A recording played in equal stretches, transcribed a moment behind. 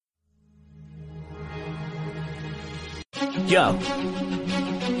Yo,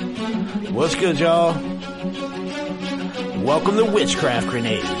 what's good, y'all? Welcome to Witchcraft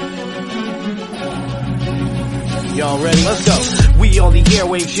Grenade. Y'all ready? Let's go. We on the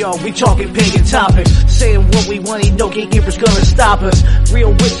airwaves, y'all. We talking pagan topics. Saying what we want, ain't no gatekeepers gonna stop us.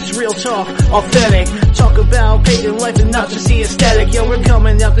 Real witches, real talk, authentic. Talk about pagan life and not just the aesthetic. Yo, we're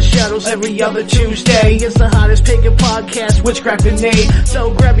coming out the shadows every other Tuesday. It's the hottest pagan podcast, Witchcraft Grenade.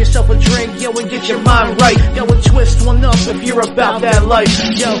 So grab yourself a drink, yo, and get your mind right. Yo, and twist one up if you're about that life.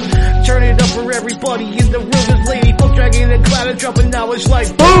 Yo, turn it up for everybody in the room. This lady book dragging the cloud and dropping knowledge like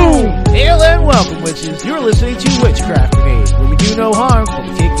boom! Hail and welcome, witches. You're listening to Witchcraft Grenade, where we do no harm, but we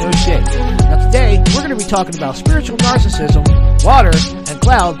take no shit. Now today, we're going to be talking about spiritual narcissism, water, and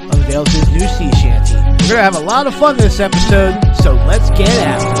Cloud unveils his new sea shanty. We're going to have a lot of fun this episode, so let's get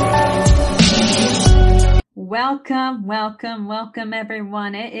after it. Welcome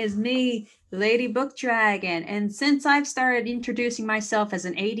everyone. It is me, Lady Book Dragon, and since I've started introducing myself as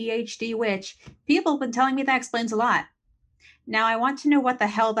an ADHD witch, people have been telling me that explains a lot. Now I want to know what the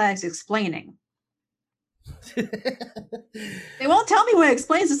hell that is explaining. They won't tell me what it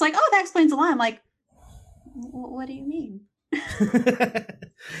explains. It's like, oh, that explains a lot. I'm like, what do you mean?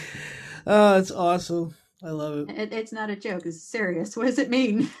 Oh, it's awesome. I love it. It's not a joke. It's serious. What does it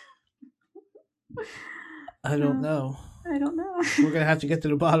mean? I don't know. I don't know. We're going to have to get to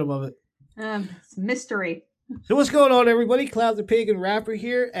the bottom of it. It's mystery. So what's going on, everybody? Cloud the Pagan Rapper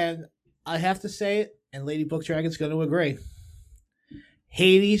here, and I have to say it, and Lady Book Dragon's going to agree.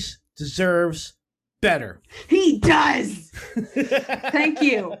 Hades deserves better. He does. Thank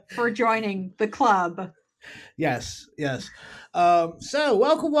you for joining the club. Yes. So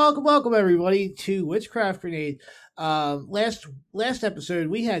welcome everybody to Witchcraft Grenade. Last episode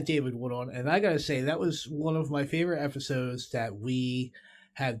we had David Wood on, and I gotta say that was one of my favorite episodes that we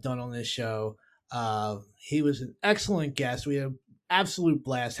have done on this show. He was an excellent guest. We had an absolute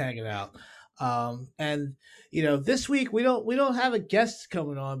blast hanging out. And you know, this week we don't have a guest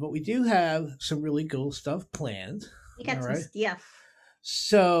coming on, but we do have some really cool stuff planned. You got some stuff.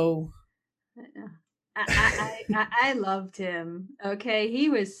 So I loved him. Okay, he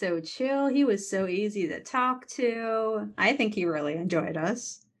was so chill. He was so easy to talk to. I think he really enjoyed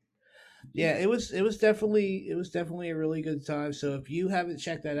us. Yeah, it was definitely a really good time. So if you haven't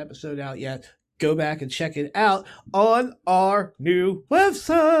checked that episode out yet, go back and check it out on our new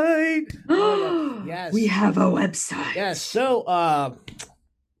website. Yes, we have a website. Yes. So I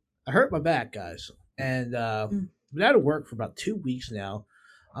hurt my back, guys, and been out of work for about 2 weeks now.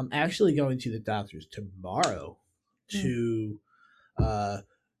 I'm actually going to the doctor's tomorrow to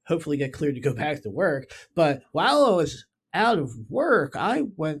hopefully get cleared to go back to work. But while I was out of work, I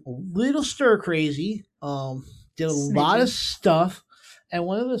went a little stir crazy, did a lot of stuff. And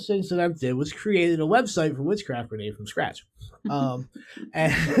one of the things that I did was created a website for Witchcraft Grenade from scratch. And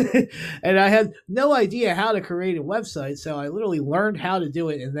I had no idea how to create a website, so I literally learned how to do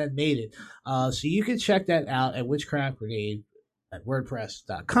it and then made it. So you can check that out at Witchcraft Grenade at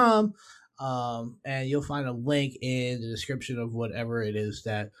WordPress.com. And you'll find a link in the description of whatever it is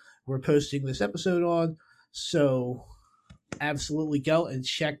that we're posting this episode on. So absolutely go and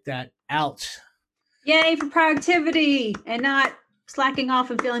check that out. Yay for productivity and not slacking off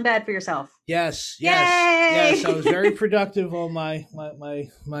and feeling bad for yourself. Yes. Yay! I was very productive on my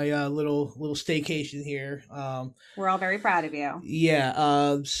little staycation here. We're all very proud of you.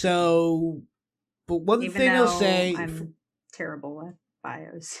 Yeah. So, but one Even thing I'll say, I'm terrible with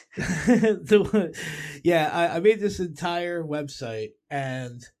bios. I made this entire website,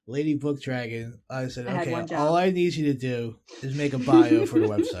 and Lady Book Dragon, I said, okay, all I need you to do is make a bio for the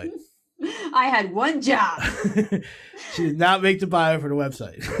website. I had one job. She did not make the bio for the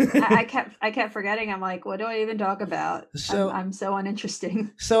website. I kept forgetting. I'm like, what do I even talk about? So I'm so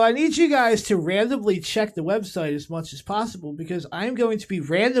uninteresting. So I need you guys to randomly check the website as much as possible, because I'm going to be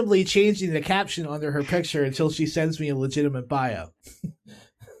randomly changing the caption under her picture until she sends me a legitimate bio.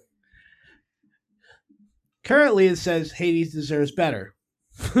 Currently it says Hades deserves better.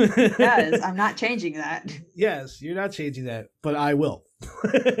 It does. I'm not changing that. Yes, you're not changing that, but I will.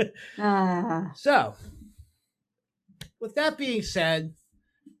 So, with that being said,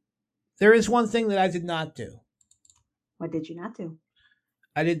 there is one thing that I did not do. What did you not do?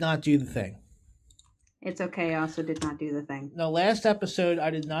 I did not do the thing. It's okay. I also did not do the thing. No, last episode, I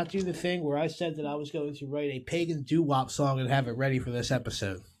did not do the thing where I said that I was going to write a pagan doo-wop song and have it ready for this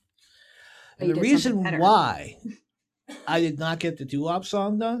episode. And the reason why I did not get the doo-wop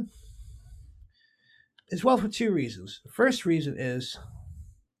song done is, well, for two reasons. The first reason is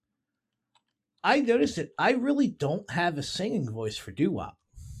I noticed that I really don't have a singing voice for doo-wop.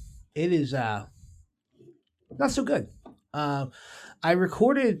 It is not so good. I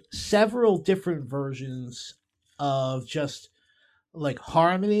recorded several different versions of just like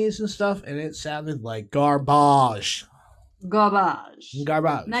harmonies and stuff, and it sounded like garbage. Garbage.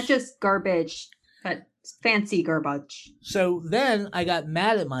 Garbage. Not just garbage, but fancy garbage. So then I got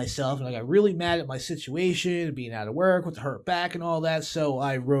mad at myself, and I got really mad at my situation, being out of work with the hurt back and all that. So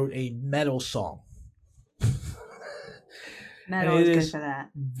I wrote a metal song. Metal is good for that.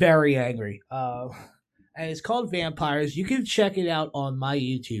 Very angry. And it's called Vampires. You can check it out on my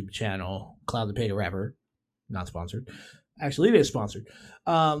YouTube channel, Cloud the Pagan Rapper. Not sponsored. Actually, it is sponsored.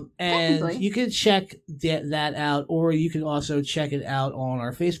 And you can check that out, or you can also check it out on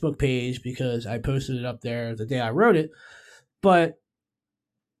our Facebook page because I posted it up there the day I wrote it. But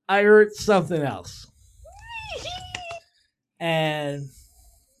I heard something else. And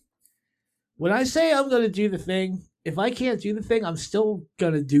when I say I'm going to do the thing, if I can't do the thing, I'm still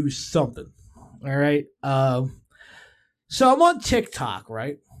going to do something. All right. So I'm on TikTok,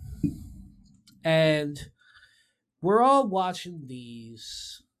 right? And we're all watching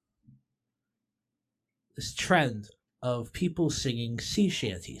this trend of people singing sea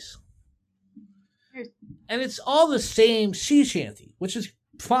shanties. And it's all the same sea shanty, which is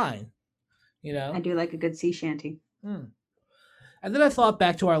fine. You know? I do like a good sea shanty. And then I thought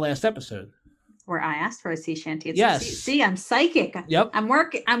back to our last episode. Where I asked for a sea shanty. Yes. See, I'm psychic. Yep. I'm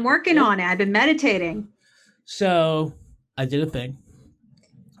working on it. I've been meditating. So I did a thing.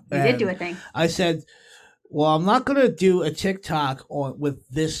 You did do a thing. I said, well, I'm not going to do a TikTok with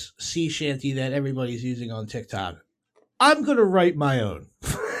this sea shanty that everybody's using on TikTok. I'm going to write my own.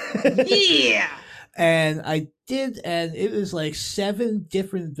 Yeah. And I did, and it was like 7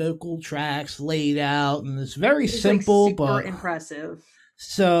 different vocal tracks laid out, and it's very simple, like super but impressive.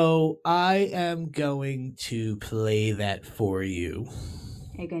 So I am going to play that for you.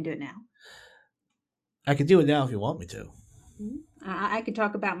 Are you going to do it now? I can do it now if you want me to. I could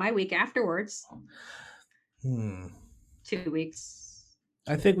talk about my week afterwards. 2 weeks.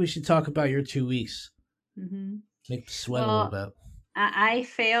 I think we should talk about your 2 weeks. Mm-hmm. Make me sweat a little bit. I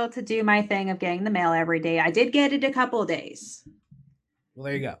failed to do my thing of getting the mail every day. I did get it a couple of days. Well,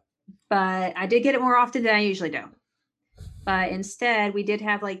 there you go. But I did get it more often than I usually do. But instead, we did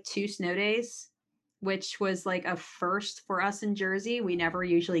have like 2 snow days, which was like a first for us in Jersey. We never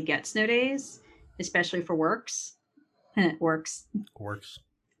usually get snow days, especially for works. Works.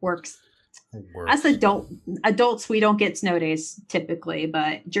 As adults, we don't get snow days typically,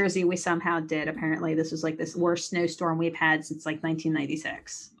 but Jersey, we somehow did. Apparently, this was like this worst snowstorm we've had since like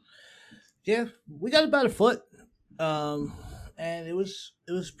 1996. Yeah, we got about a foot. And it was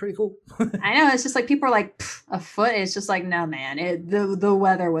pretty cool. I know, it's just like people are like a foot. It's just like, no, man. The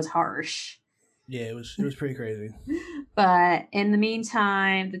weather was harsh. Yeah, it was pretty crazy. But in the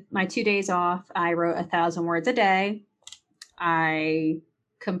meantime, my 2 days off, I wrote 1,000 words a day. I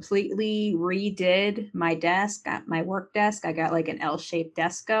completely redid my desk, my work desk. I got like an L-shaped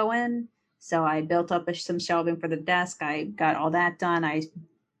desk going. So I built up some shelving for the desk. I got all that done. I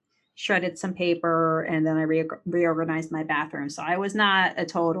shredded some paper, and then I reorganized my bathroom. So I was not a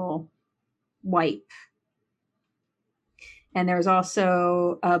total wipe. And there was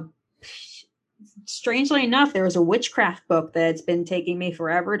also strangely enough, there was a witchcraft book that's been taking me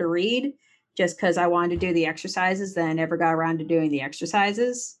forever to read just because I wanted to do the exercises. Then I never got around to doing the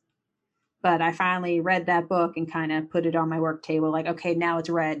exercises. But I finally read that book and kind of put it on my work table. Like, okay, now it's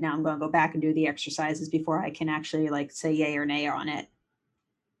read. Now I'm going to go back and do the exercises before I can actually like say yay or nay on it.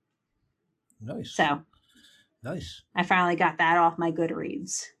 Nice. So nice. I finally got that off my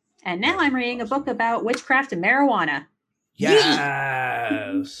Goodreads. And now I'm reading a book about witchcraft and marijuana.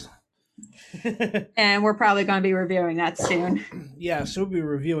 Yes. And we're probably going to be reviewing that soon. Yeah, so we'll be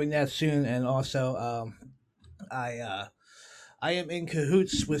reviewing that soon. And also, I am in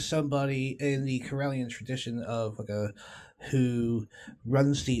cahoots with somebody in the Corellian tradition of who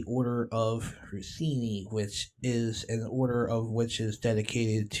runs the Order of Rossini, which is an order of which is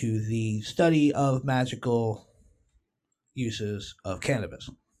dedicated to the study of magical uses of cannabis.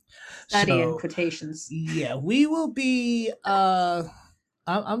 Study in quotations. Yeah, we will be.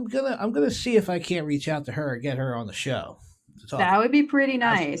 I'm gonna see if I can't reach out to her and get her on the show. That would be pretty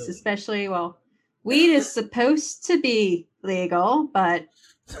nice, Absolutely. Especially weed is supposed to be legal, but.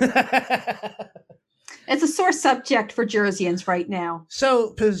 It's a sore subject for Jerseyans right now. So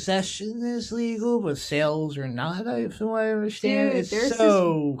possession is legal, but sales are not, from what I understand. Dude, it's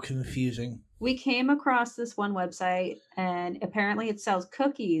so confusing. We came across this one website, and apparently it sells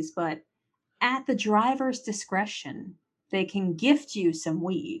cookies, but at the driver's discretion, they can gift you some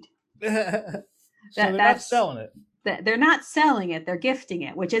weed. They're not selling it. They're not selling it. They're gifting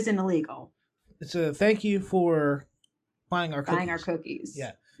it, which isn't illegal. It's a thank you for buying our cookies. Buying our cookies.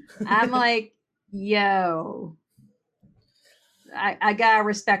 Yeah. I'm like, yo, I gotta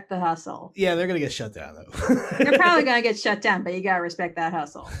respect the hustle. Yeah, they're gonna get shut down though. They're probably gonna get shut down, but you gotta respect that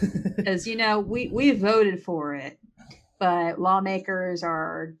hustle. Because we voted for it, but lawmakers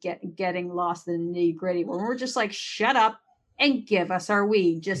are getting lost in the nitty-gritty where we're just like, shut up and give us our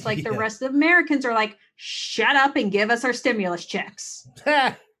weed. Just like the rest of Americans are like, shut up and give us our stimulus checks.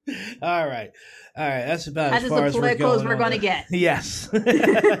 All right. That's about as far as we're going to get. Yes.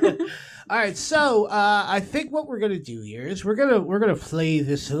 All right. So I think what we're going to do here is we're gonna play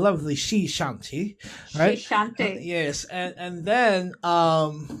this lovely sea shanty. Right? Sea shanty. Yes, and then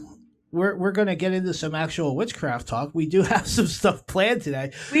we're gonna get into some actual witchcraft talk. We do have some stuff planned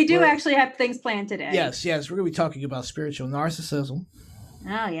today. We do actually have things planned today. Yes. We're gonna be talking about spiritual narcissism.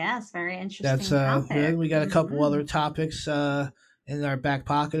 Oh yes, very interesting. That's topic. We got a couple other topics in our back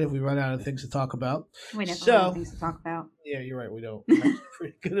pocket if we run out of things to talk about. We definitely have things to talk about. Yeah, you're right. We don't. We're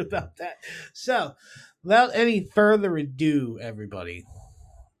pretty good about that. So, without any further ado, everybody.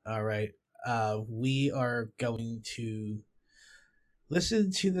 All right, we are going to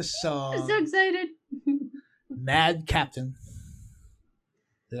listen to the song. I'm so excited. Mad Captain.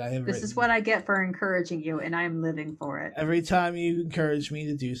 That I have This written. is what I get for encouraging you, and I'm living for it. Every time you encourage me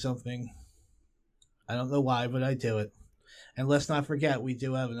to do something, I don't know why, but I do it. And let's not forget, we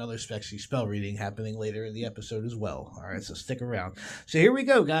do have another Spexy spell reading happening later in the episode as well. All right, so stick around. So here we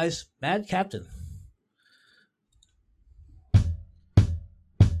go, guys. Mad Captain.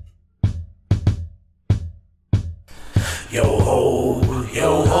 Yo ho,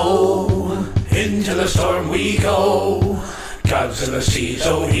 into the storm we go. Gods of the sea,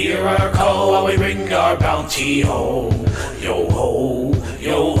 so hear our call while we bring our bounty home. Yo ho,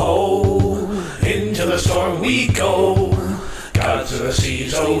 into the storm we go. Gods of the sea,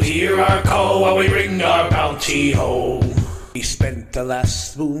 so hear our call while we bring our bounty home. We spent the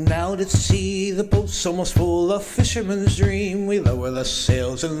last moon out at sea, the boat's almost full of fisherman's dream. We lower the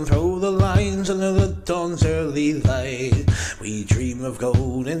sails and throw the lines under the dawn's early light. We dream of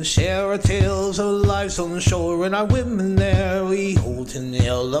gold and share our tales of lives on shore and our women there. We hold and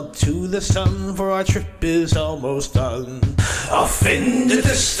nail up to the sun, for our trip is almost done. Off in the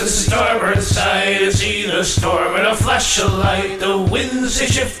distance, starboard side, I see the storm and a flash of light. The winds they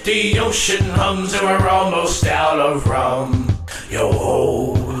shift, the ocean hums, and we're almost out of rum. Yo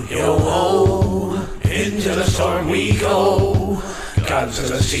ho, into the storm we go. Gods of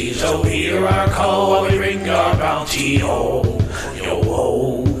the sea, so hear our call while we bring our bounty home. Yo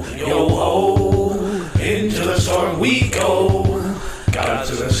ho, into the storm we go. Gods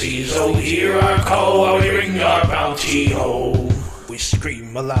of the sea, so hear our call while we bring our bounty home. We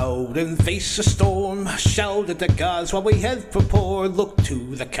scream aloud and face the storm, shout at the gods while we head for port. Look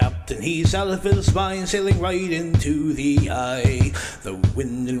to the captain, he's out of his mind, sailing right into the eye. The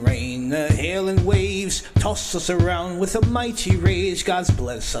wind and rain, the hail and waves toss us around with a mighty rage. God's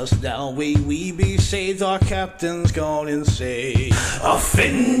bless us now, may we be saved, our captain's gone insane. Off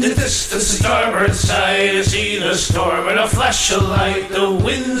in the distance, starboard side, I see the storm and a flash of light. The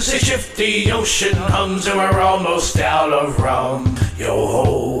winds they shift, the ocean hums, and we're almost out of rum. Yo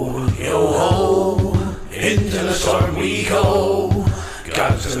ho, into the storm we go.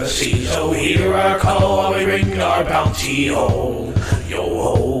 Gods of the sea, so hear our call while we bring our bounty home. Yo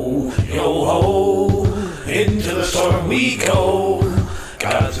ho, into the storm we go.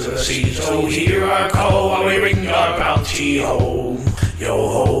 Gods of the sea, so hear our call while we bring our bounty home. Yo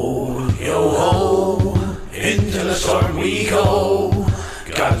ho, into the storm we go.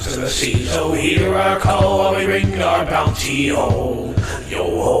 Gods of the sea, so hear our call while we bring our bounty home. Yo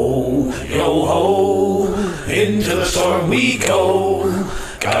ho, into the storm we go.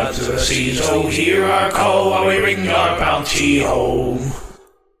 Gods of the sea, so hear our call while we bring our bounty home.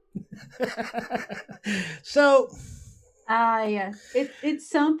 So, yes, it's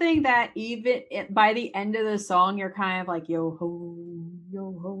something that even by the end of the song, you're kind of like yo ho.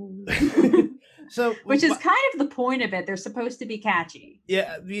 so Which is kind of the point of it. They're supposed to be catchy.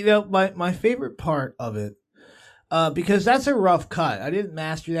 Yeah, my favorite part of it, because that's a rough cut. I didn't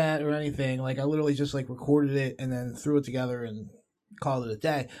master that or anything. Like, I literally just like recorded it and then threw it together and called it a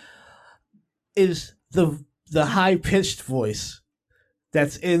day. Is the high pitched voice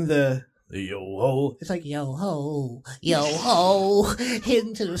that's in the yo ho? It's like yo ho,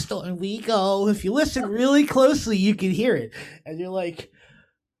 into the storm we go. If you listen really closely, you can hear it, and you're like,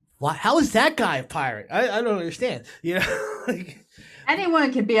 "What? How is that guy a pirate? I don't understand." You know, like.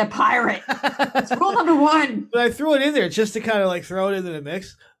 Anyone can be a pirate. It's rule number one. But I threw it in there just to kind of like throw it into the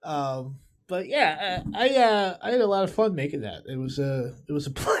mix. But But yeah, I had a lot of fun making that. It was a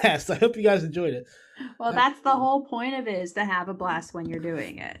blast. I hope you guys enjoyed it. Well, that's the whole point of it, is to have a blast when you're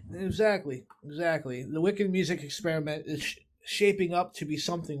doing it. Exactly. The Wicked Music Experiment is shaping up to be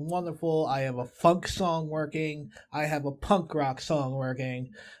something wonderful. I have a funk song working. I have a punk rock song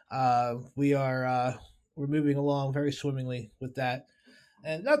working. We're moving along very swimmingly with that.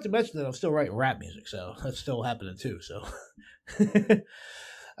 And not to mention that I'm still writing rap music, so that's still happening too. So,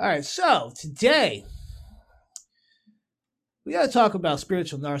 all right. So today we got to talk about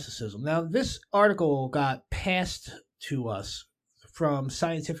spiritual narcissism. Now, this article got passed to us from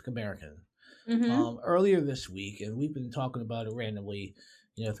Scientific American earlier this week, and we've been talking about it randomly,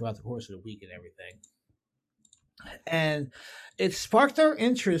 throughout the course of the week and everything. And it sparked our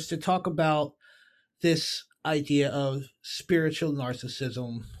interest to talk about this idea of spiritual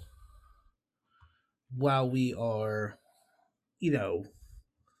narcissism while we are,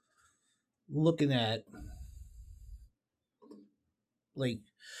 looking at like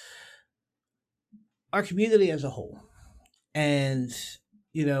our community as a whole. And,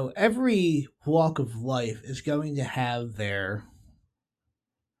 every walk of life is going to have they're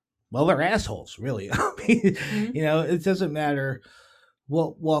assholes, really. I mean, it doesn't matter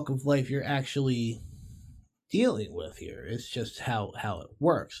what walk of life you're actually dealing with here. It's just how it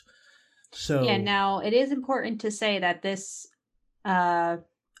works. So yeah, now it is important to say that this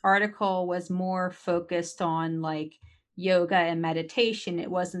article was more focused on like yoga and meditation. It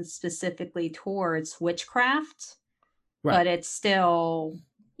wasn't specifically towards witchcraft, right. But it's still,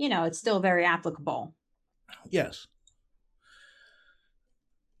 it's still very applicable. Yes.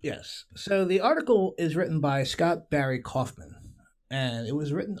 So the article is written by Scott Barry Kaufman, and it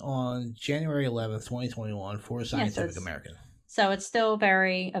was written on January 11th, 2021 for Scientific American. So it's still a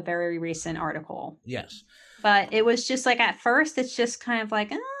very recent article. Yes. But it was just like, at first, it's just kind of like,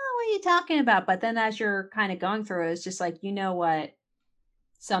 oh, what are you talking about? But then as you're kind of going through it, it's just like, what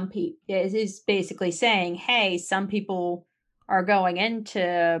some people, it is basically saying, hey, some people are going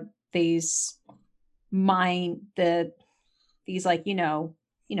into these mind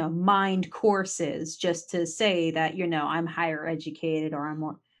courses just to say that, I'm higher educated, or I'm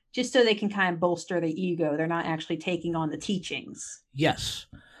more, just so they can kind of bolster the ego. They're not actually taking on the teachings. Yes.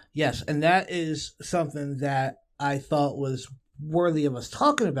 And that is something that I thought was worthy of us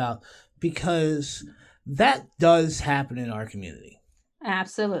talking about, because that does happen in our community.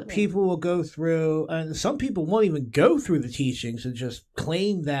 Absolutely. People will go through, and some people won't even go through the teachings and just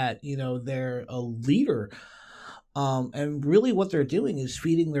claim that, they're a leader. And really what they're doing is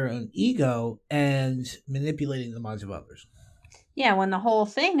feeding their own ego and manipulating the minds of others. Yeah, when the whole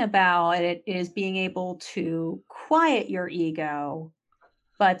thing about it is being able to quiet your ego,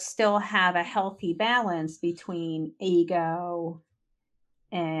 but still have a healthy balance between ego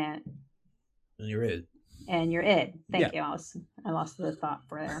and your id. Thank you. I lost the thought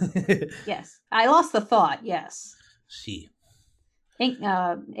for there. Yes. I lost the thought. Yes. See.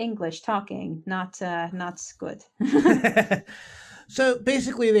 English talking, not good. So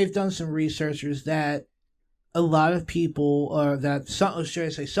basically, they've done some researchers that a lot of people, or that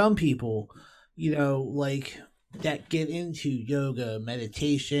some people, that get into yoga,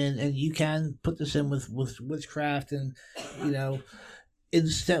 meditation, and you can put this in with witchcraft, and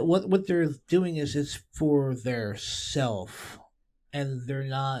instead what they're doing is it's for their self, and they're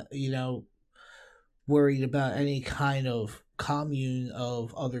not worried about any kind of commune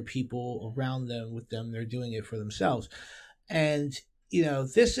of other people around them with them. They're doing it for themselves. And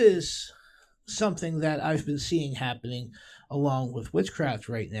this is something that I've been seeing happening along with witchcraft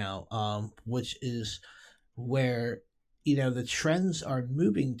right now, which is where the trends are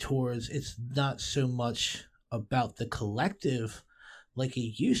moving towards. It's not so much about the collective like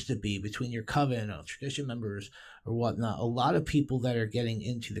it used to be between your coven or tradition members or whatnot. A lot of people that are getting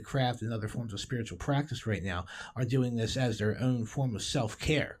into the craft and other forms of spiritual practice right now are doing this as their own form of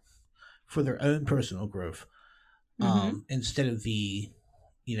self-care for their own personal growth, instead of the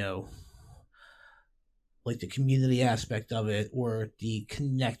like the community aspect of it, or the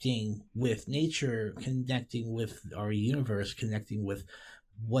connecting with nature, connecting with our universe, connecting with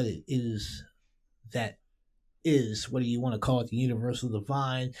what it is that is, what do you want to call it, the universal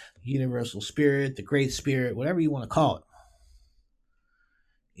divine, the universal spirit, the great spirit, whatever you want to call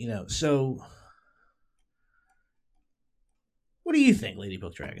it. So what do you think, Lady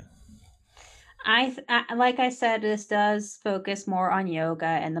Book Dragon? I like I said, this does focus more on yoga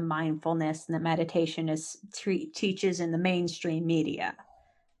and the mindfulness and the meditation teaches in the mainstream media.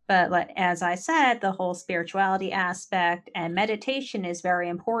 But as I said, the whole spirituality aspect and meditation is very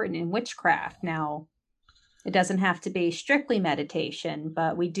important in witchcraft. Now, it doesn't have to be strictly meditation,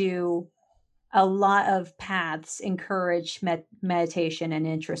 but we do a lot of paths encourage meditation and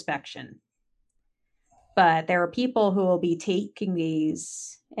introspection. But there are people who will be taking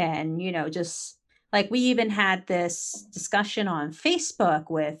these and, just like we even had this discussion on Facebook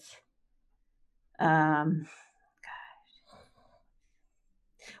with,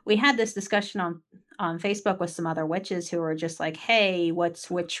 we had this discussion on Facebook with some other witches who were just like, hey,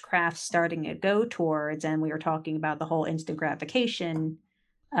 what's witchcraft starting to go towards? And we were talking about the whole instant gratification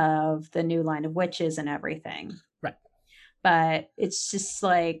of the new line of witches and everything. Right. But it's just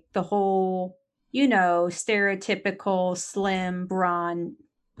like the whole, stereotypical slim, blonde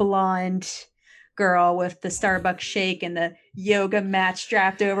girl with the Starbucks shake and the yoga mat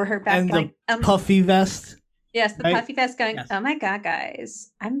strapped over her back. And the puffy vest. Yes, the right? puffy vest going, Yes. Oh my God,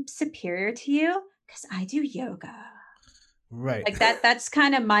 guys, I'm superior to you because I do yoga. Right. Like that's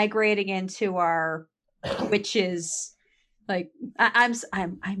kind of migrating into our witches. Like I'm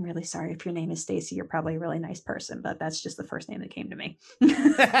really sorry if your name is Stacy. You're probably a really nice person, but that's just the first name that came to me.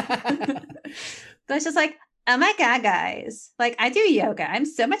 But it's just like, oh my God, guys, like I do yoga. I'm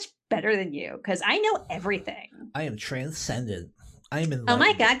so much better than you because I know everything. I am transcendent. I am enlightened. Oh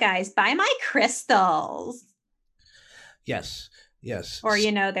my God, guys, buy my crystals. Yes. Or,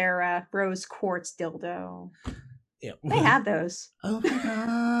 their rose quartz dildo. Yeah. They have those. Oh my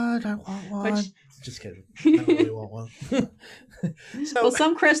God, I want one. Just kidding. I don't really want one. Well,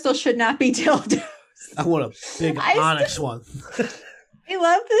 some crystals should not be dildos. I want a big onyx one. I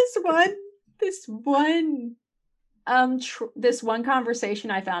love this one. This one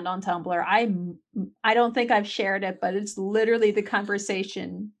conversation I found on Tumblr. I don't think I've shared it, but it's literally the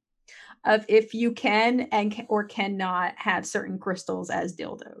conversation of if you can or cannot have certain crystals as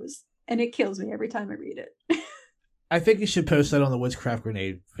dildos, and it kills me every time I read it. I think you should post that on the Witchcraft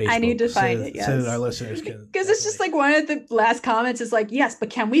Grenade Facebook. I need to find it, yes. So that our listeners can. Because it's just like one of the last comments is like, yes, but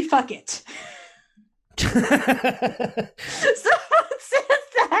can we fuck it? Someone says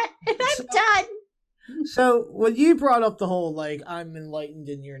that, and I'm done. So when you brought up the whole like I'm enlightened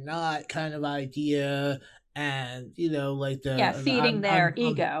and you're not kind of idea, and like the feeding their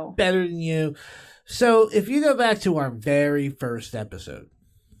ego, I'm better than you. So if you go back to our very first episode,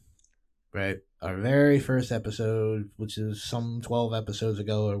 right? Our very first episode, which is some 12 episodes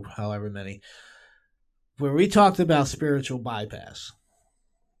ago or however many, where we talked about spiritual bypass.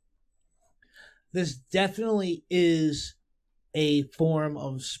 This definitely is a form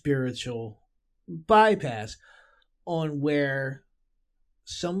of spiritual bypass on where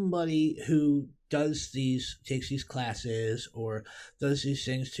somebody who takes these classes or does these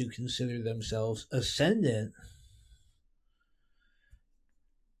things to consider themselves ascendant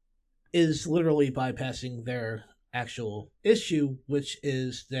is literally bypassing their actual issue, which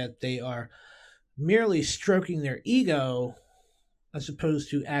is that they are merely stroking their ego as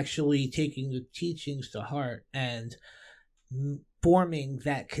opposed to actually taking the teachings to heart and forming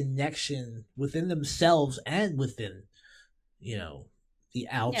that connection within themselves and within, the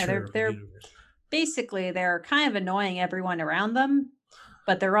outer universe. Basically, they're kind of annoying everyone around them,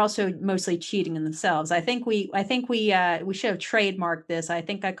 but they're also mostly cheating in themselves. I think we should have trademarked this. I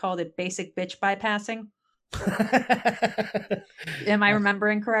think I called it basic bitch bypassing. Am I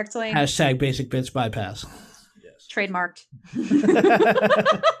remembering correctly? Hashtag basic bitch bypass. Yes. Trademarked.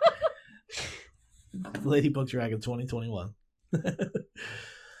 Lady Book Dragon 2021.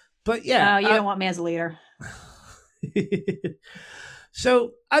 But yeah. You don't want me as a leader.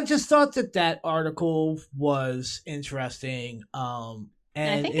 So I just thought that article was interesting. And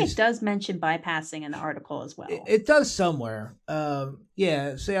I think it does mention bypassing in the article as well. It does somewhere.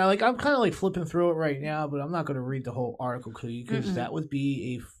 Yeah. So I'm kind of like flipping through it right now, but I'm not going to read the whole article to you because that would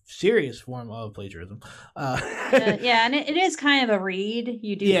be a serious form of plagiarism. Yeah, and it is kind of a read.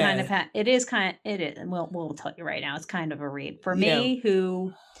 You do kind of have. It is. And we'll tell you right now. It's kind of a read for me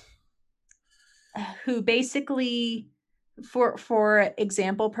who basically, for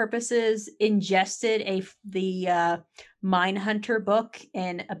example purposes, ingested the Mindhunter book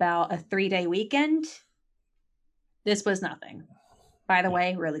in about a 3-day weekend. This was nothing. By the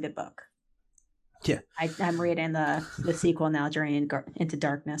way, really good book. Yeah, I'm reading the sequel now, Journey into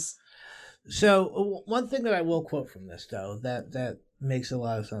Darkness. So one thing that I will quote from this, though, that makes a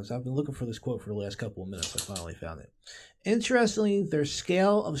lot of sense. I've been looking for this quote for the last couple of minutes. I finally found it. Interestingly, their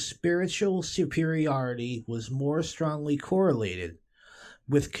scale of spiritual superiority was more strongly correlated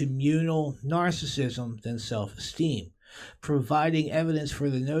with communal narcissism than self-esteem, providing evidence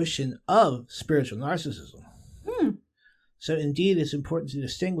for the notion of spiritual narcissism. So indeed, it's important to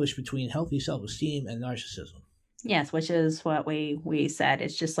distinguish between healthy self-esteem and narcissism. Yes, which is what we said.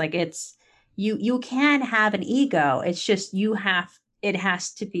 It's just like you can have an ego. It's just it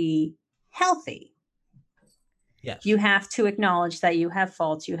has to be healthy. Yes. You have to acknowledge that you have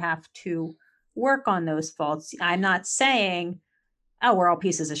faults. You have to work on those faults. I'm not saying, oh, we're all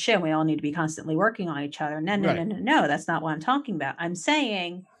pieces of shit. We all need to be constantly working on each other. No, Right. no. That's not what I'm talking about. I'm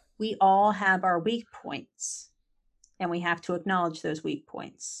saying we all have our weak points and we have to acknowledge those weak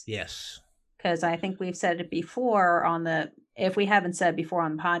points. Yes. Because I think we've said it before if we haven't said it before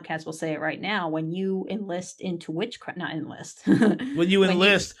on the podcast, we'll say it right now. When you enlist into witchcraft, not enlist. When you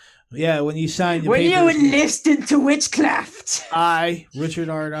enlist, when you sign your when papers. you enlist into witchcraft. I, Richard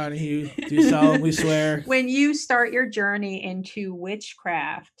R. Donahue, do solemnly swear. When you start your journey into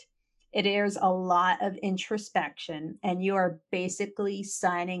witchcraft, it is a lot of introspection, and you are basically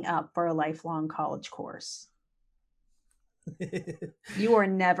signing up for a lifelong college course. You are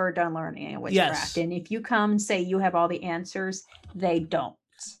never done learning witchcraft. Yes. And if you come and say you have all the answers, they don't.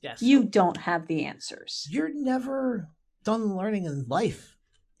 Yes. You don't have the answers. You're never done learning in life.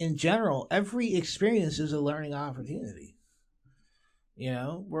 In general, every experience is a learning opportunity. You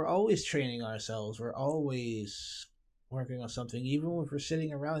know, we're always training ourselves. We're always working on something. Even if we're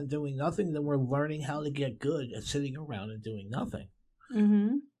sitting around and doing nothing, then we're learning how to get good at sitting around and doing nothing.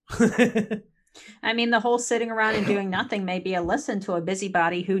 Mm-hmm. I mean, the whole sitting around and doing nothing may be a lesson to a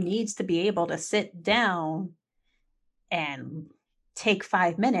busybody who needs to be able to sit down and take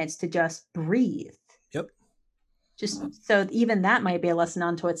 5 minutes to just breathe. Yep. Just so even that might be a lesson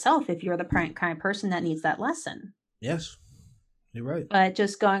unto itself if you're the kind of person that needs that lesson. Yes, you're right. But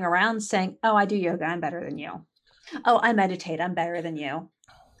just going around saying, oh, I do yoga, I'm better than you. Oh, I meditate, I'm better than you.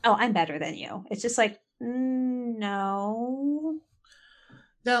 Oh, I'm better than you. It's just like, no.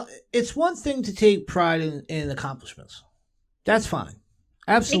 Now, it's one thing to take pride in accomplishments. That's fine.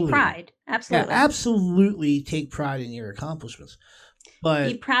 Absolutely. Take pride. Absolutely. Yeah, absolutely take pride in your accomplishments. But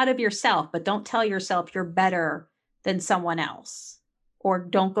be proud of yourself, but don't tell yourself you're better than someone else. Or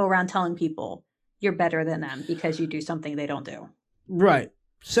don't go around telling people you're better than them because you do something they don't do. Right.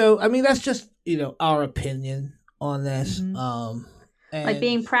 So, I mean, that's just, our opinion on this. Mm-hmm. And like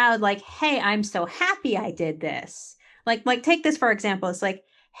being proud, like, hey, I'm so happy I did this. Like take this, for example. It's like,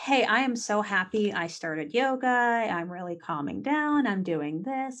 hey, I am so happy I started yoga. I'm really calming down. I'm doing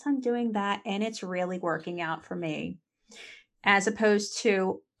this. I'm doing that. And it's really working out for me. As opposed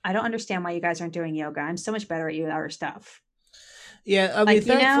to, I don't understand why you guys aren't doing yoga. I'm so much better at you other stuff. Yeah, I mean, Like,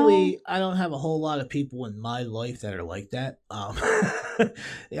 thankfully, I don't have a whole lot of people in my life that are like that.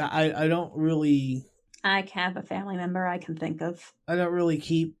 Yeah, I don't really... I have a family member I can think of. I don't really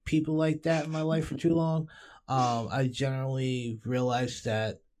keep people like that in my life for too long. I generally realize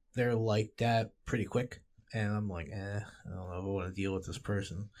that they're like that pretty quick. And I'm like, I don't know if I want to deal with this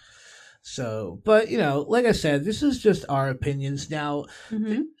person. So, but, like I said, this is just our opinions. Now,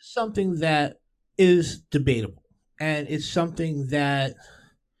 Mm-hmm. it's something that is debatable. And it's something that,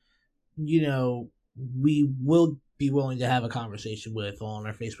 we will be willing to have a conversation with on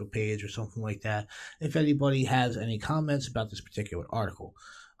our Facebook page or something like that. If anybody has any comments about this particular article.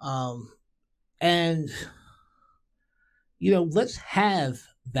 And, let's have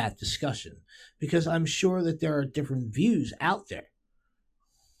that discussion because I'm sure that there are different views out there.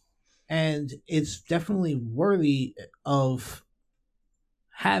 And it's definitely worthy of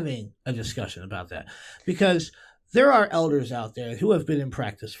having a discussion about that because there are elders out there who have been in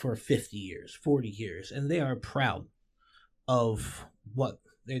practice for 50 years, 40 years, and they are proud of what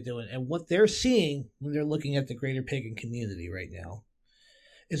they're doing. And what they're seeing when they're looking at the greater pagan community right now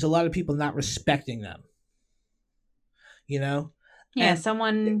is a lot of people not respecting them. Yeah, and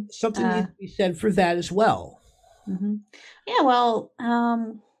something needs to be said for that as well. Mm-hmm. Yeah, well,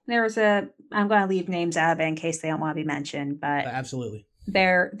 there was I'm going to leave names out of it in case they don't want to be mentioned, but absolutely.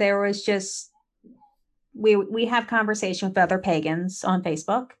 There was just, we have conversation with other pagans on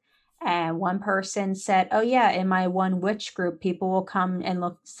Facebook, and one person said, oh yeah, in my one witch group, people will come and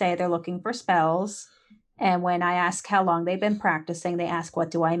say they're looking for spells. And when I ask how long they've been practicing, they ask,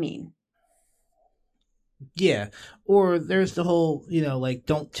 what do I mean? Yeah. Or there's the whole,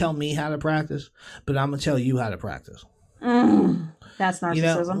 don't tell me how to practice, but I'm going to tell you how to practice. That's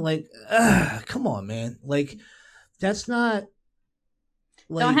narcissism. Come on, man. Like, that's not...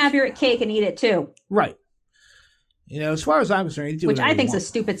 Don't have your cake and eat it too. Right. As far as I'm concerned, you do which I think is a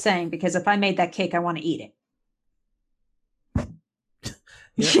stupid saying because if I made that cake, I want to eat it.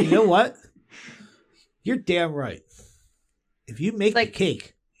 You know what? You're damn right. If you make the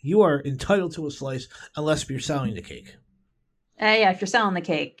cake, you are entitled to a slice unless you're selling the cake. Yeah, if you're selling the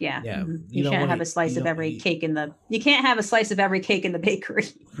cake, yeah. Yeah. Mm-hmm. You can't have a slice of every cake in the... You can't have a slice of every cake in the bakery.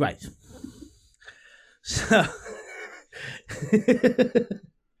 Right. So...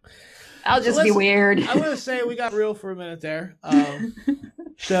 I'll just be listen, weird. I want to say we got real for a minute there.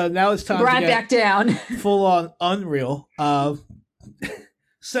 So now it's time Right to get back down. full on unreal.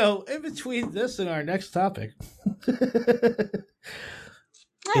 So in between this and our next topic, it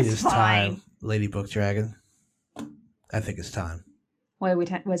That's is fine. time, Lady Book Dragon. I think it's time. What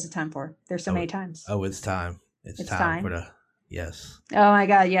was it time for? There's so many times. Oh, it's time. It's time for the yes. Oh my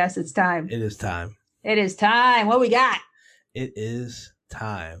God! Yes, it's time. It is time. It is time. What we got? It is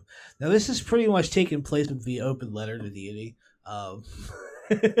time. Now this is pretty much taking place with the open letter to deity. Well,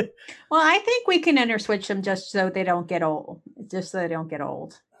 I think we can interswitch them just so they don't get old. Just so they don't get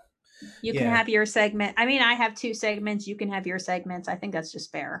old. You can Yeah. have your segment. I mean, I have 2 segments. You can have your segments. I think that's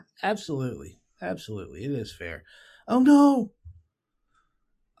just fair. Absolutely. Absolutely. It is fair. Oh no!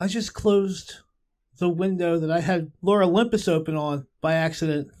 I just closed the window that I had Laura Olympus open on by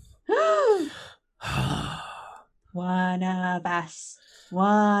accident. One of us.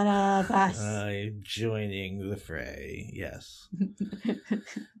 One of us. I'm joining the fray. Yes.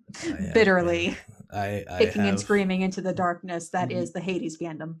 Bitterly. I Kicking have, and screaming into the darkness that is the Hades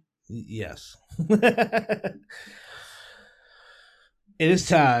fandom. Yes. It is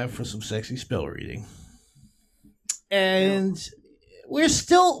time for some sexy spell reading. And we're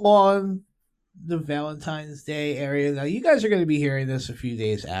still on the Valentine's Day area. Now, you guys are going to be hearing this a few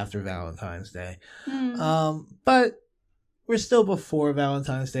days after Valentine's Day. But we're still before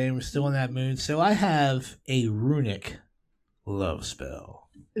Valentine's Day and we're still in that mood. So I have a runic love spell.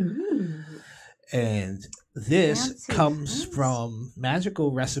 Ooh. And this Fancy comes pants. from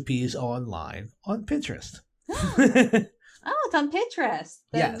Magical Recipes Online on Pinterest. Oh, it's on Pinterest.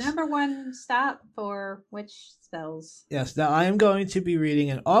 The Yes. number 1 stop for which spells. Yes, now I am going to be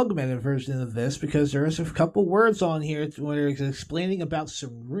reading an augmented version of this because there is a couple words on here where it's explaining about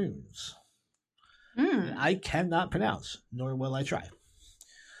some runes Hmm. I cannot pronounce, nor will I try.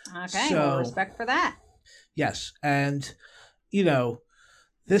 Okay, So- well, respect for that. Yes, and, you know,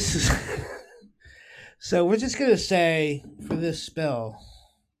 this is... So we're just going to say, for this spell,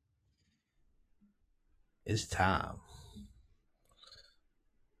 it's time.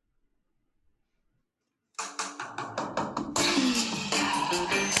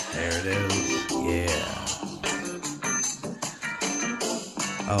 There it is. Yeah.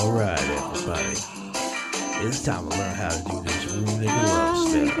 All right, everybody. It's time to learn how to do this runic love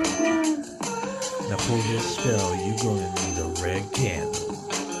spell. Now, for this spell, you're going to need a red candle,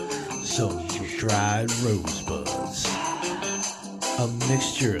 some dried rosebuds, a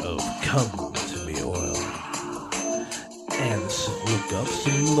mixture of come-to-me oil, and look up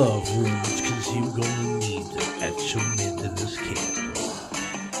some love runes because you're going to need them at your end of this candle.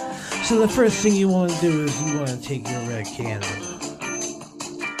 So the first thing you want to do is you want to take your red candle.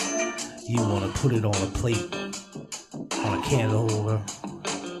 You want to put it on a plate, on a candle holder.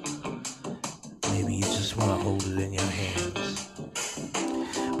 Maybe you just want to hold it in your hands.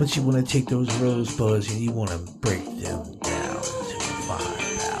 But you want to take those rosebuds and you want to break them down into a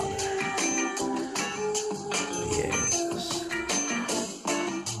fine powder. Yes.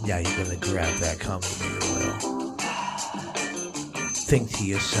 Now you're going to grab that come-to-me oil. Think to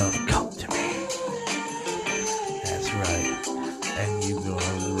yourself, come to me. That's right. And you're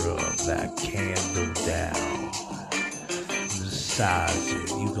gonna rub that candle down. Massage it.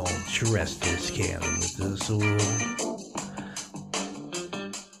 You're gonna dress this candle with this oil.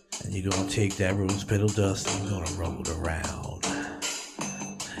 And you're gonna take that rose petal dust and you're gonna roll it around.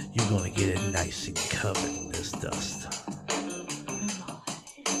 You're gonna get it nice and covered in this dust.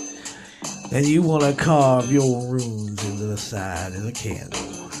 And you want to carve your runes into the side of the candle.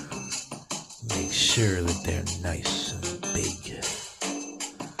 Make sure that they're nice and big.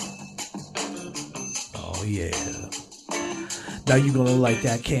 Oh yeah. Now you're going to light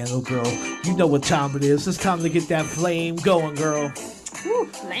that candle, girl. You know what time it is. It's time to get that flame going, girl. Woo,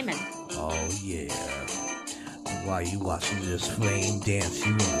 flaming. Oh yeah. While you watching this flame dance,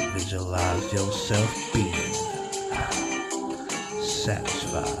 you want to visualize yourself being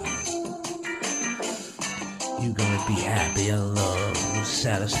satisfied. You're gonna be happy and loved and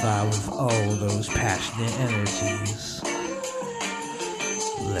satisfied with all those passionate energies.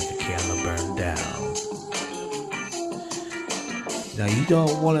 Let the candle burn down. Now you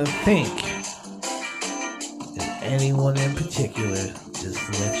don't want to think of anyone in particular. Just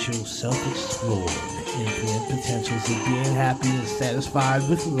let yourself explore the infinite potentials of being happy and satisfied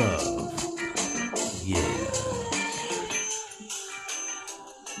with love. Yeah.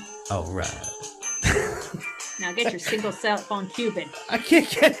 Alright. Now get your single cell phone Cuban. I can't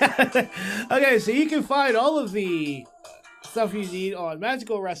get out of it. Okay, so you can find all of the stuff you need on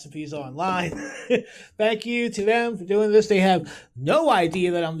Magical Recipes Online. Thank you to them for doing this. They have no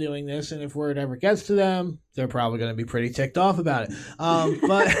idea that I'm doing this, and if word ever gets to them, they're probably going to be pretty ticked off about it.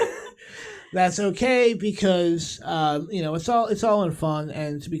 But that's okay because it's all in fun.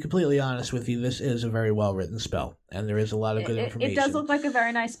 And to be completely honest with you, this is a very well written spell, and there is a lot of good information. It does look like a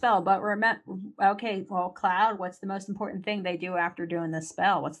very nice spell, but okay, well, Cloud, what's the most important thing they do after doing this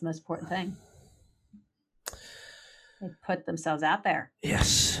spell? What's the most important thing? They put themselves out there.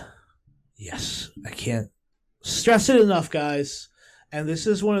 Yes, I can't stress it enough, guys. And this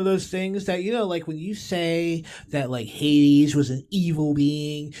is one of those things that, like when you say that like Hades was an evil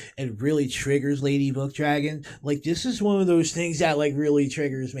being and really triggers Lady Book Dragon, like this is one of those things that like really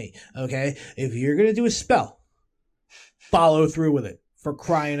triggers me. Okay. If you're going to do a spell, follow through with it, for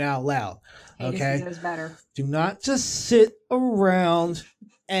crying out loud. Okay. Hades knows better. Do not just sit around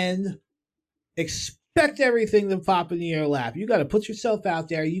and expect everything to pop into your lap. You got to put yourself out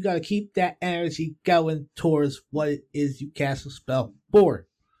there. You got to keep that energy going towards what it is you cast a spell for.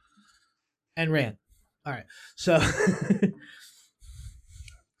 And rant. All right. So,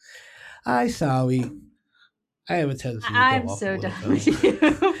 sorry. I have a tendency to go I'm off so a little done bit. with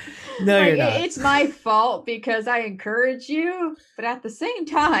you. No, Like, you're not. it's my fault because I encourage you, but at the same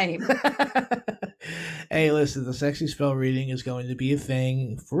time, Hey, listen, the sexy spell reading is going to be a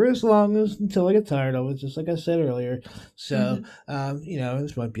thing for as long as until I get tired of it, just like I said earlier. So,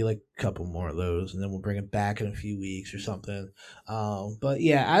 this might be like a couple more of those, and then we'll bring it back in a few weeks or something. But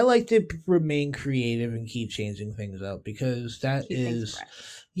yeah, I like to remain creative and keep changing things up because that keep things is, fresh.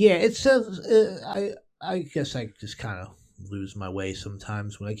 yeah, it's I guess I just kind of lose my way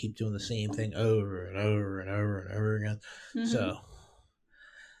sometimes when I keep doing the same thing over and over and over and over again. Mhm. So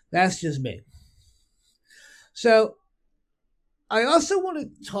that's just me. So I also want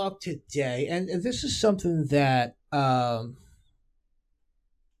to talk today, and this is something that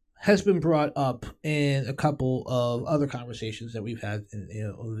has been brought up in a couple of other conversations that we've had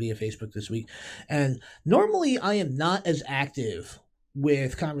via Facebook this week. And normally I am not as active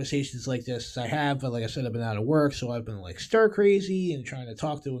with conversations like this as I have, but like I said, I've been out of work, so I've been like stir crazy and trying to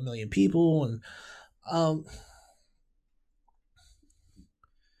talk to a million people. And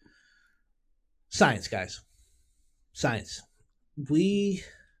science, guys. Science. We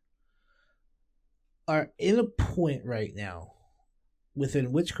are in a point right now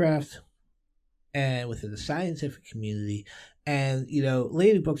within witchcraft and within the scientific community, and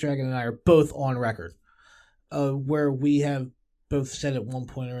Lady Book Dragon and I are both on record where we have both said at one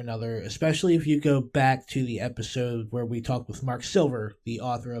point or another, especially if you go back to the episode where we talked with Mark Silver, the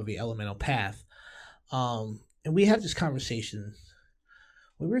author of The Elemental Path, and we had this conversation.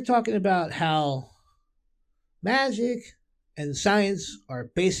 We were talking about how magic and science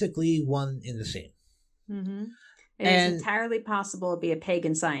are basically one and the same. Mm-hmm. It And- is entirely possible to be a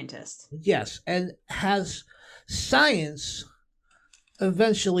pagan scientist. Yes, and has science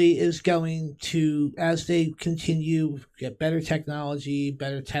eventually is going to, as they continue, get better technology,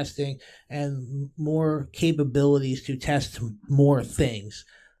 better testing, and more capabilities to test more things.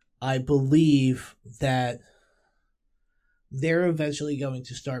 I believe that they're eventually going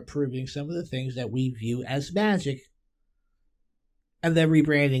to start proving some of the things that we view as magic and then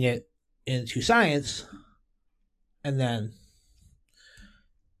rebranding it into science, and then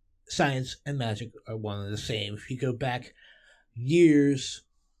science and magic are one and the same. If you go back years,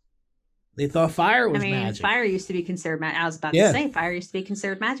 they thought fire was magic. Fire used to be considered magic. I was about Yeah. to say, fire used to be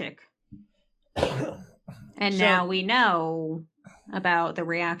considered magic. And So- now we know about the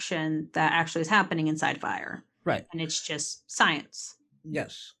reaction that actually is happening inside fire. Right. And it's just science.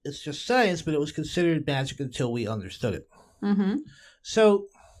 Yes, it's just science, but it was considered magic until we understood it. Mm-hmm. So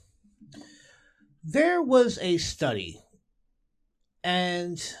there was a study,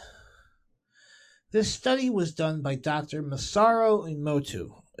 and this study was done by Dr. Masaru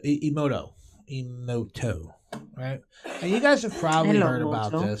Emoto, right? And you guys have probably Hello, heard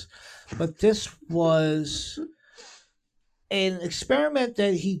about Moto. this, but this was an experiment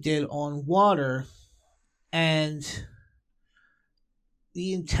that he did on water and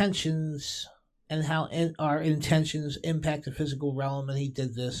the intentions and how our intentions impact the physical realm, and he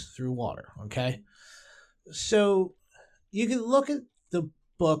did this through water, okay? So you can look at the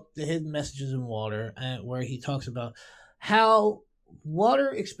book, The Hidden Messages in Water, where he talks about how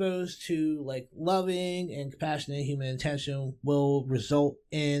water exposed to like loving and compassionate human intention will result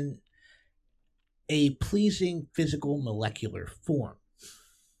in a pleasing physical molecular form.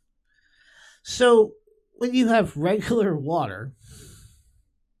 So when you have regular water,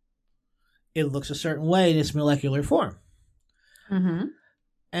 it looks a certain way in its molecular form. Mm-hmm.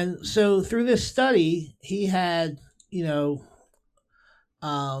 And so through this study, he had you know,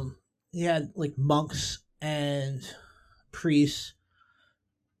 he had like monks and priests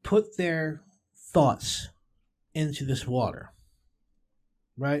put their thoughts into this water,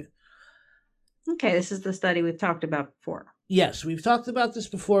 right? Okay, this is the study we've talked about before. Yes, we've talked about this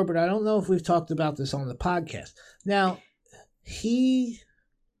before, but I don't know if we've talked about this on the podcast. Now, he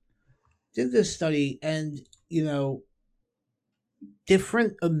did this study, and, you know,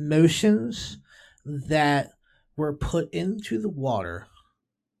 different emotions that were put into the water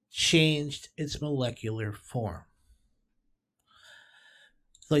changed its molecular form.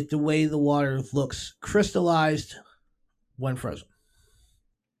 Like the way the water looks crystallized when frozen.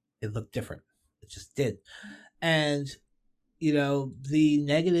 It looked different. It just did. And, you know, the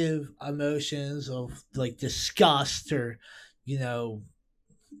negative emotions of like disgust or, you know,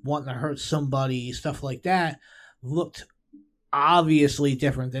 wanting to hurt somebody, stuff like that, looked obviously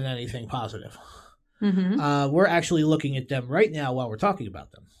different than anything positive. Mm-hmm. We're actually looking at them right now while we're talking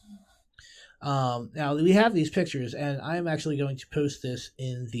about them. Now we have these pictures, and I am actually going to post this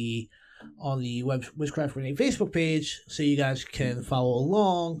on the Witchcraft Renee Facebook page, so you guys can follow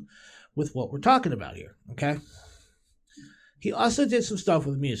along with what we're talking about here. Okay. He also did some stuff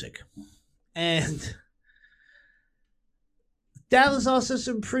with music, and that was also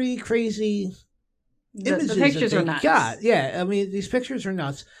some pretty crazy images. The pictures are nuts. God, yeah. I mean, these pictures are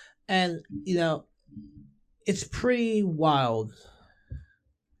nuts, and you know, it's pretty wild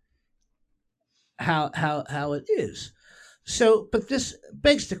how it is. So, but this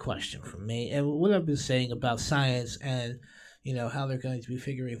begs the question for me, and what I've been saying about science and, you know, how they're going to be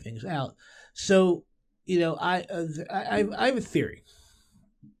figuring things out. So, you know, I have a theory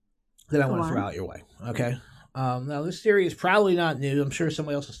that I want to throw out your way. Okay. Now this theory is probably not new. I'm sure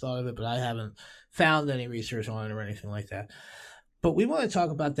somebody else has thought of it, but I haven't found any research on it or anything like that. But we want to talk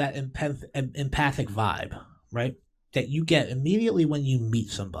about that empathic vibe, right? That you get immediately when you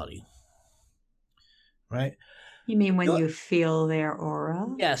meet somebody. Right? You mean when you feel their aura?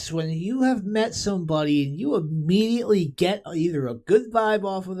 Yes, when you have met somebody and you immediately get either a good vibe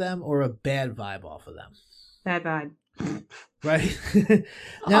off of them or a bad vibe off of them. Bad vibe. Right?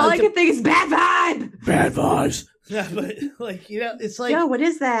 All I can think is bad vibe. Bad vibes. Yeah, but like, you know, it's like, yo, what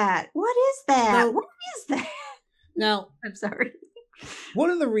is that? What is that? No. What is that? Now, I'm sorry. One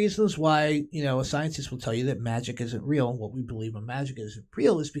of the reasons why, you know, a scientist will tell you that magic isn't real, what we believe in magic isn't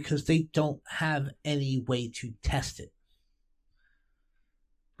real, is because they don't have any way to test it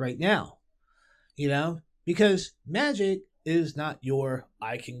right now. You know? Because magic is not your,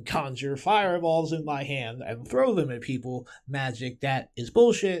 I can conjure fireballs in my hand and throw them at people magic. That is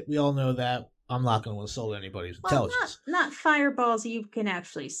bullshit. We all know that. I'm not going to insult anybody's intelligence. Not fireballs you can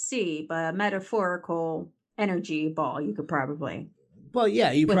actually see, but a metaphorical energy ball you could probably... Well,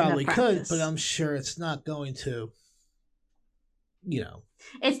 yeah, you probably could, but I'm sure it's not going to, you know.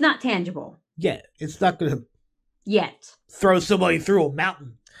 It's not tangible. Yeah, it's not going to yet throw somebody through a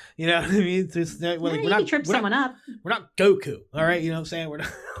mountain. You know what I mean? You can trip someone up. We're not Goku, all right? You know what I'm saying? We're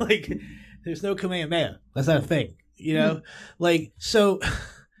not, like, there's no Kamehameha. That's not a thing, you know? Like, so,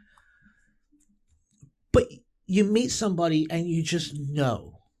 but you meet somebody and you just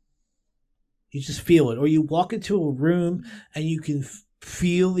know. You just feel it. Or you walk into a room and you can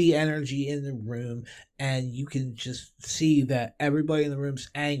feel the energy in the room, and you can just see that everybody in the room's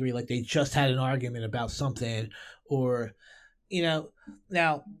angry, like they just had an argument about something. Or, you know,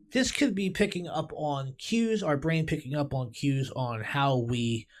 now this could be picking up on cues, our brain picking up on cues on how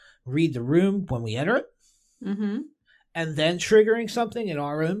we read the room when we enter it. Mm-hmm. And then triggering something in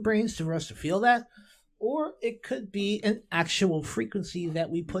our own brains for us to feel that. Or it could be an actual frequency that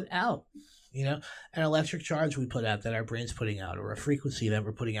we put out. You know, an electric charge we put out that our brain's putting out, or a frequency that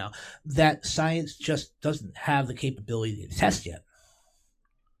we're putting out that science just doesn't have the capability to test yet.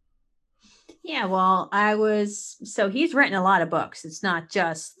 Yeah, well, so he's written a lot of books. It's not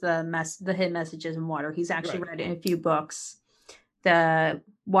just the hidden messages in water. He's actually written a few books. The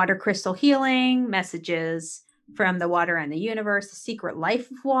Water Crystal Healing, Messages from the Water and the Universe, The Secret Life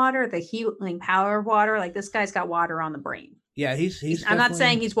of Water, The Healing Power of Water. Like, this guy's got water on the brain. Yeah, he's I'm not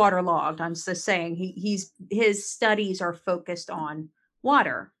saying he's waterlogged. I'm just saying his studies are focused on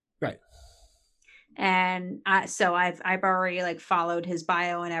water. Right. And I've already like followed his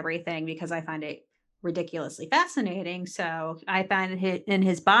bio and everything because I find it ridiculously fascinating. So I find in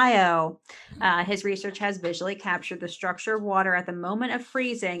his bio, his research has visually captured the structure of water at the moment of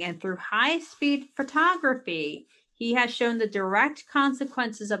freezing, and through high-speed photography, he has shown the direct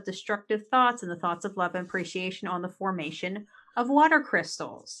consequences of destructive thoughts and the thoughts of love and appreciation on the formation of water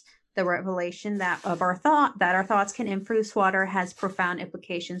crystals. The revelation that our thoughts can influence water has profound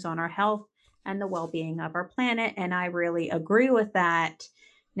implications on our health and the well-being of our planet. And I really agree with that.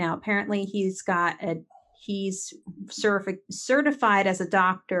 Now, apparently he's certified as a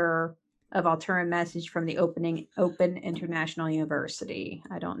doctor of alternative message from the Open International University.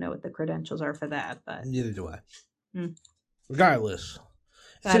 I don't know what the credentials are for that, but Neither do I. Hmm. Regardless.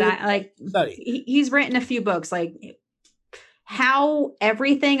 but I like study. he's written a few books like how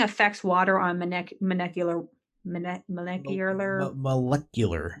everything affects water on molecular Molecular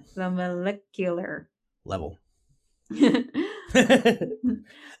the molecular level.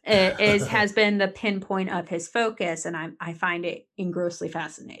 has been the pinpoint of his focus, and I find it engrossingly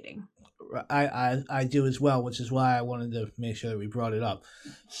fascinating. I do as well, which is why I wanted to make sure that we brought it up.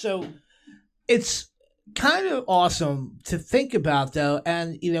 So it's kind of awesome to think about, though,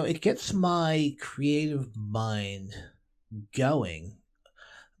 and it gets my creative mind going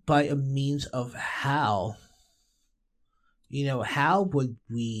by a means of how would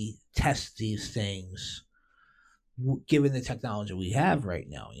we test these things given the technology we have right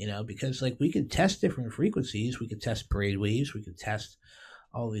now, because like we could test different frequencies, we could test brain waves, we could test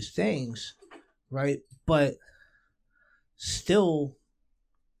all these things, right? But still,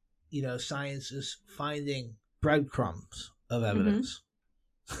 science is finding breadcrumbs of evidence.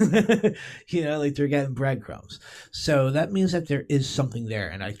 Like they're getting breadcrumbs. So that means that there is something there.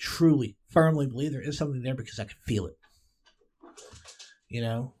 And I truly, firmly believe there is something there because I can feel it.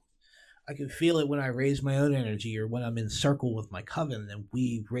 I can feel it when I raise my own energy or when I'm in circle with my coven and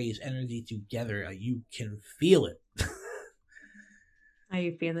we raise energy together. You can feel it. Are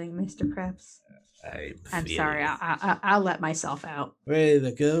you feeling, Mr. Preps? I'm feeling sorry. it. I'll let myself out. Ready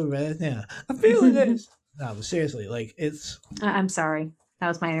to go right now. I'm feeling this. No, but seriously, like it's. I'm sorry. That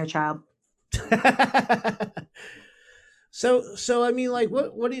was my inner child. So I mean, like,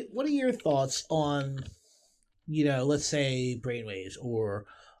 what are your thoughts on, let's say brainwaves or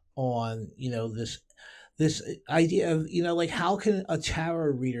on this idea of like how can a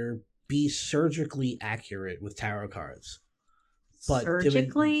tarot reader be surgically accurate with tarot cards, but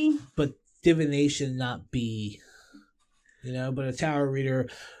surgically, but divination not be, but a tarot reader,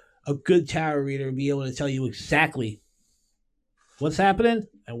 a good tarot reader, be able to tell you exactly what's happening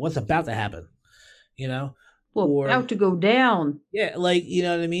and what's about to happen, about to go down. Yeah, like you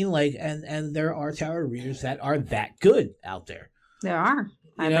know what I mean, like and there are tarot readers that are that good out there. There are.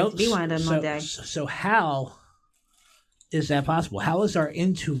 I'd like to be one of them one day. So how is that possible? How does our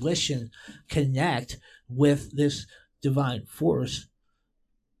intuition connect with this divine force?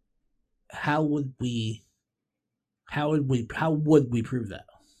 How would we prove that?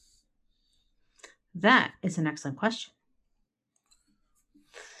 That is an excellent question.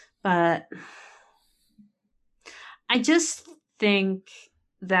 But I just think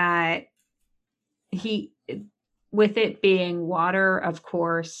that with it being water, of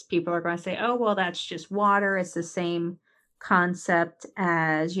course, people are going to say, oh, well, that's just water. It's the same concept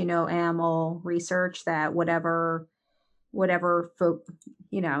as, animal research, that whatever folk,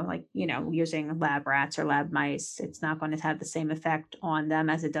 using lab rats or lab mice, it's not going to have the same effect on them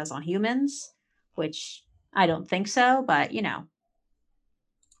as it does on humans, which I don't think so, but,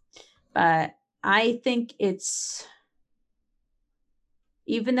 but I think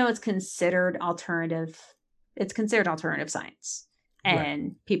even though it's considered alternative science. And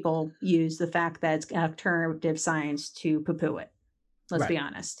right. People use the fact that it's alternative science to poo-poo it. Let's be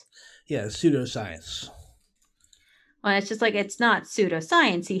honest. Yeah, pseudoscience. Well, it's just like, it's not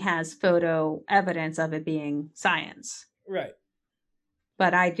pseudoscience. He has photo evidence of it being science. Right.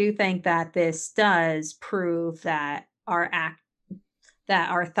 But I do think that this does prove that our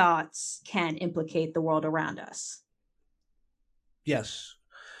thoughts can implicate the world around us. Yes.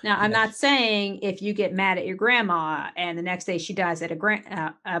 Now, I'm not saying if you get mad at your grandma and the next day she dies of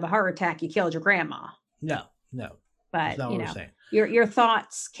a heart attack, you killed your grandma. No. But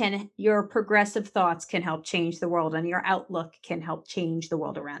your progressive thoughts can help change the world, and your outlook can help change the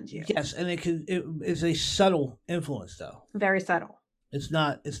world around you. Yes, and it is a subtle influence, though. Very subtle. It's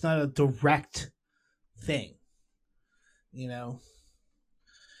not a direct thing,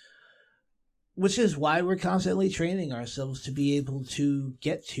 Which is why we're constantly training ourselves to be able to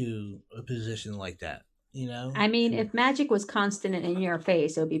get to a position like that, I mean, if magic was constant in your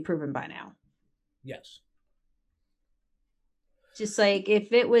face, it would be proven by now. Yes. Just like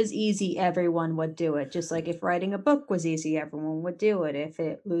if it was easy, everyone would do it. Just like if writing a book was easy, everyone would do it. If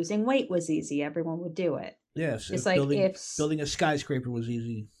losing weight was easy, everyone would do it. Yes. Just if building a skyscraper was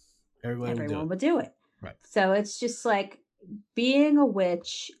easy, everyone would do it. Right. So it's just like being a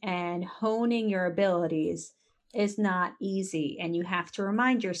witch and honing your abilities is not easy. And you have to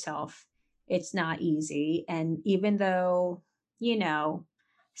remind yourself it's not easy. And even though,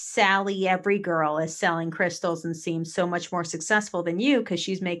 Sally Every Girl is selling crystals and seems so much more successful than you because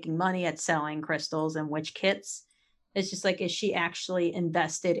she's making money at selling crystals and witch kits. It's just like, is she actually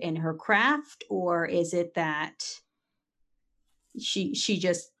invested in her craft, or is it that she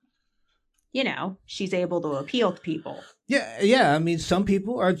just, she's able to appeal to people? Yeah. I mean, some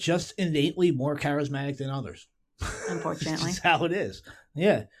people are just innately more charismatic than others. Unfortunately. That's how it is.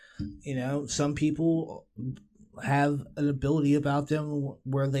 Yeah. Some people have an ability about them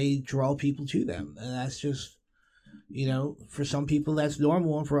where they draw people to them. And that's just, for some people that's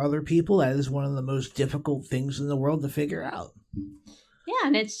normal. And for other people, that is one of the most difficult things in the world to figure out. Yeah.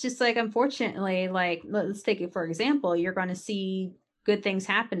 And it's just like, unfortunately, like, let's take it for example, you're going to see good things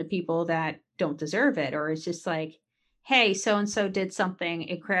happen to people that don't deserve it. Or it's just like, hey, so-and-so did something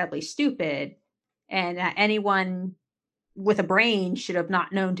incredibly stupid and anyone with a brain should have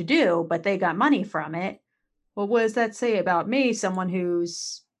not known to do, but they got money from it. Well, what does that say about me? Someone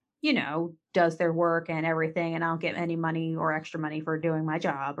who's, does their work and everything, and I don't get any money or extra money for doing my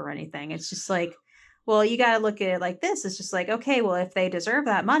job or anything. It's just like, well, you got to look at it like this. It's just like, okay, well, if they deserve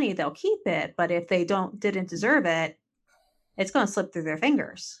that money, they'll keep it. But if they didn't deserve it, it's going to slip through their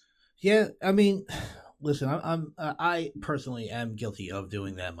fingers. Yeah. I mean, listen, I personally am guilty of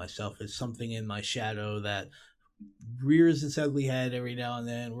doing that myself. It's something in my shadow that rears its ugly head every now and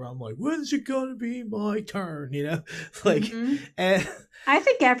then, where I'm like, when's it gonna be my turn? Like, and I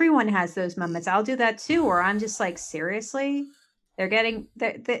think everyone has those moments. I'll do that too, where I'm just like, seriously, they're getting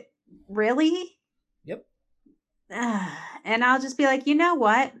that really? Yep. And I'll just be like, you know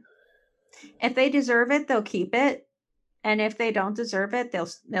what? If they deserve it, they'll keep it. And if they don't deserve it,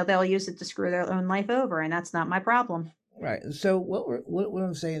 they'll use it to screw their own life over, and that's not my problem. Right. So what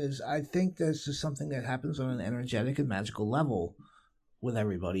I'm saying is, I think this is something that happens on an energetic and magical level with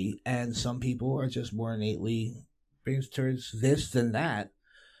everybody, and some people are just more innately brings towards this than that,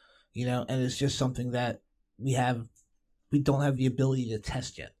 and it's just something that we don't have the ability to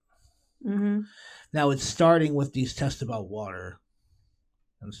test yet. Mm-hmm. Now it's starting with these tests about water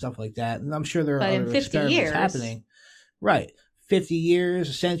and stuff like that, and I'm sure there are other experiments happening. Right. 50 years,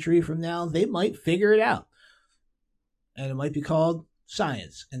 a century from now, they might figure it out. And it might be called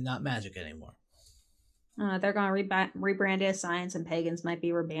science and not magic anymore. They're going to rebrand it as science, and pagans might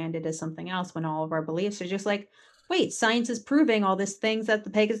be rebranded as something else, when all of our beliefs are just like, wait, science is proving all these things that the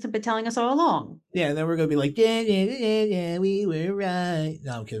pagans have been telling us all along. Yeah, and then we're going to be like, yeah, we were right.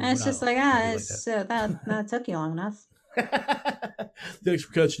 No, I'm kidding. And it's just like, that took you long enough. Thanks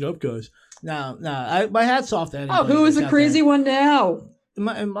for catching up, guys. No, my hat's off to anybody. Oh, who is the crazy one now?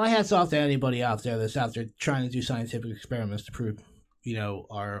 My hat's off to anybody out there that's out there trying to do scientific experiments to prove,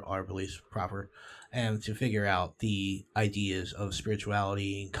 our beliefs proper, and to figure out the ideas of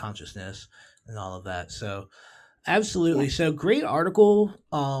spirituality and consciousness and all of that. So, absolutely. Yeah. So, great article.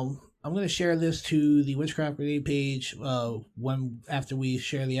 I'm going to share this to the Witchcraft Grenade page after we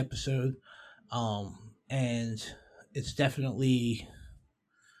share the episode, and it's definitely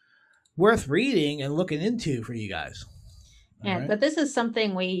worth reading and looking into for you guys. Yeah, right. But this is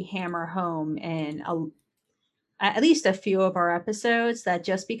something we hammer home in at least a few of our episodes, that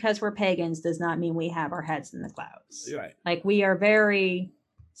just because we're pagans does not mean we have our heads in the clouds. Right. Like, we are very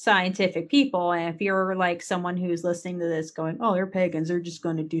scientific people, and if you're like someone who's listening to this going, oh, they're pagans, they're just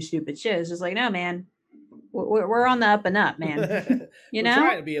going to do stupid shit, it's just like, no, man, we're on the up and up, man. We're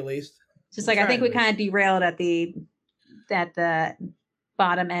trying to be, at least. Just like, I think we kind of derailed at the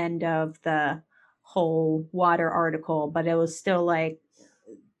bottom end of the whole water article, but it was still like,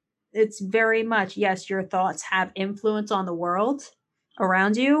 it's very much, yes, your thoughts have influence on the world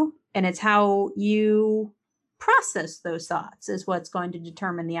around you, and it's how you process those thoughts is what's going to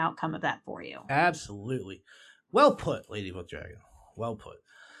determine the outcome of that for you. Absolutely. Well put, Lady Book Dragon. Well put.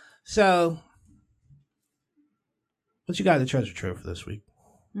 So, what you got in the treasure trove for this week?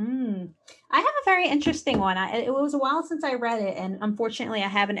 I have a very interesting one. It was a while since I read it, and unfortunately I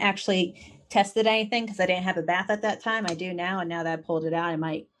haven't actually tested anything because I didn't have a bath at that time. I do now, and now that I pulled it out, I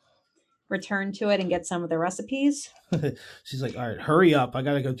might return to it and get some of the recipes. She's like, all right, hurry up, I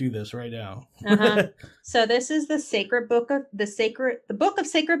gotta go do this right now. So this is the book of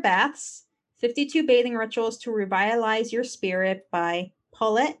sacred baths, 52 bathing rituals to revitalize your spirit, by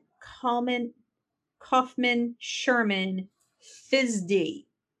Paulette Kaufman Sherman Fisdy.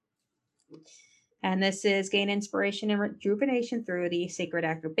 And this is gain inspiration and rejuvenation through the sacred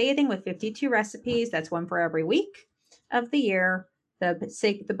act of bathing with 52 recipes. That's one for every week of the year.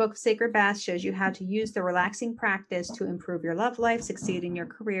 The Book of Sacred Baths shows you how to use the relaxing practice to improve your love life, succeed in your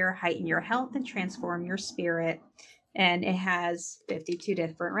career, heighten your health, and transform your spirit. And it has 52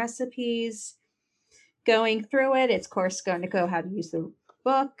 different recipes. Going through it, it's of course going to go how to use the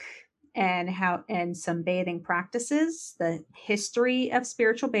book and some bathing practices, the history of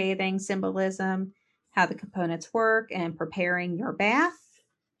spiritual bathing, symbolism, how the components work, and preparing your bath.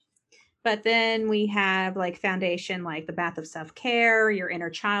 But then we have like foundation, like the bath of self-care, your inner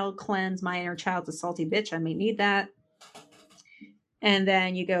child cleanse. My inner child's a salty bitch. I may need that. And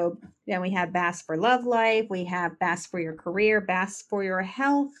then then we have baths for love life. We have baths for your career, baths for your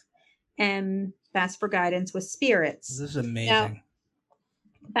health, and baths for guidance with spirits. This is amazing. Now,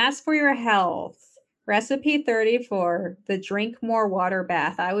 baths for your health. Recipe 34, the drink more water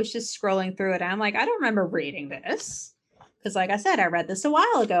bath. I was just scrolling through it. And I'm like, I don't remember reading this. Because like I said, I read this a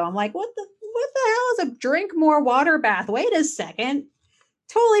while ago. I'm like, what the hell is a drink more water bath? Wait a second.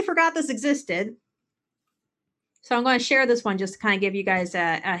 Totally forgot this existed. So I'm going to share this one just to kind of give you guys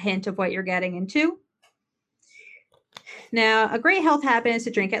a hint of what you're getting into. Now, a great health habit is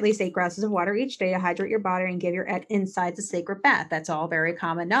to drink at least 8 glasses of water each day to hydrate your body and give your insides a sacred bath. That's all very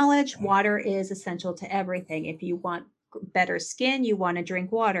common knowledge. Water is essential to everything. If you want better skin, you want to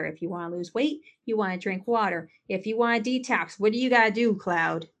drink water. If you want to lose weight, you want to drink water. If you want to detox, what do you got to do,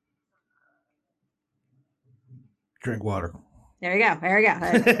 Cloud? Drink water. There you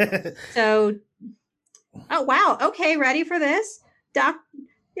go. So, oh, wow. Okay, ready for this?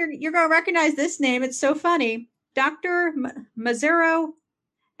 You're going to recognize this name. It's so funny. Dr. Masaru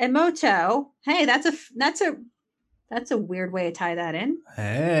Emoto. Hey, that's a weird way to tie that in.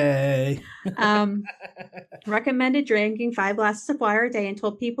 Hey. Recommended drinking 5 glasses of water a day and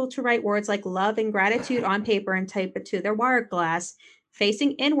told people to write words like love and gratitude on paper and type it to their water glass,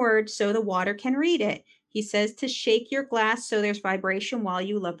 facing inward so the water can read it. He says to shake your glass so there's vibration while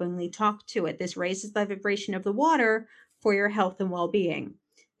you lovingly talk to it. This raises the vibration of the water for your health and well-being.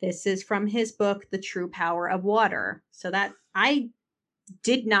 This is from his book, The True Power of Water. So that I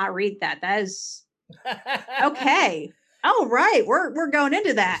did not read that. That is okay. Oh, right. We're going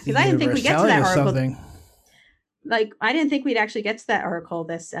into that because I didn't think we'd get to that article. Something. Like I didn't think we'd actually get to that article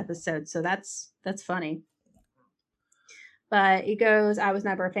this episode. So that's funny. But he goes, I was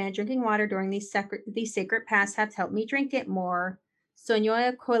never a fan of drinking water during these sacred paths have helped me drink it more.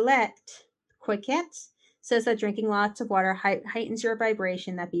 Sonia Coquette says that drinking lots of water heightens your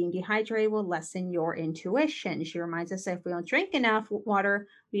vibration, that being dehydrated will lessen your intuition. She reminds us that if we don't drink enough water,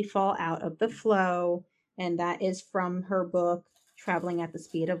 we fall out of the flow. And that is from her book, Traveling at the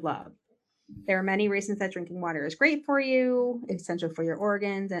Speed of Love. There are many reasons that drinking water is great for you, essential for your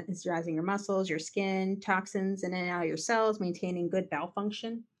organs, energizing your muscles, your skin, toxins in and out of your cells, maintaining good bowel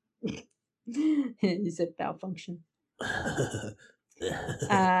function. You said bowel function.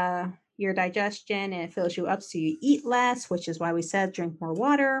 Your digestion, and it fills you up so you eat less, which is why we said drink more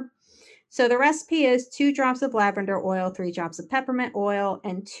water. So the recipe is 2 drops of lavender oil, 3 drops of peppermint oil,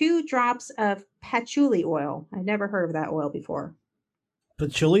 and 2 drops of patchouli oil. I've never heard of that oil before.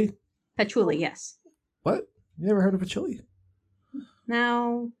 Patchouli? Patchouli, yes. What? You never heard of patchouli?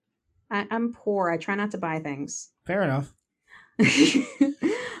 No, I'm poor. I try not to buy things. Fair enough.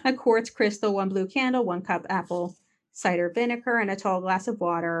 A quartz crystal, 1 blue candle, 1 cup apple cider vinegar, and a tall glass of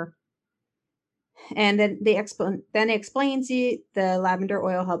water. And then it explains the lavender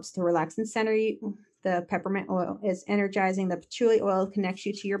oil helps to relax and center you. The peppermint oil is energizing. The patchouli oil connects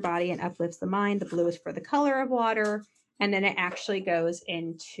you to your body and uplifts the mind. The blue is for the color of water. And then it actually goes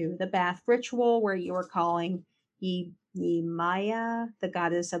into the bath ritual where you are calling Maya, the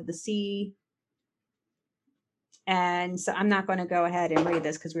goddess of the sea. And so I'm not going to go ahead and read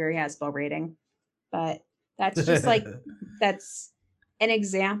this because we already have spell reading. But that's just like, that's an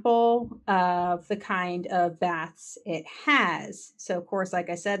example of the kind of baths it has. So of course, like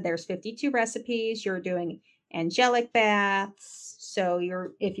I said, there's 52 recipes. You're doing angelic baths. So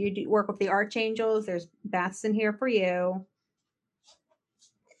if you work with the archangels, there's baths in here for you.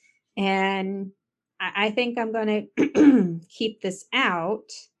 And I think I'm going to keep this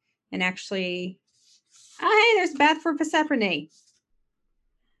out and actually, oh, hey, there's a bath for Persephone.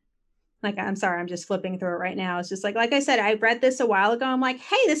 Like, I'm sorry, I'm just flipping through it right now. It's just like I said, I read this a while ago. I'm like,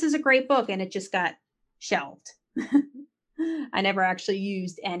 hey, this is a great book. And it just got shelved. I never actually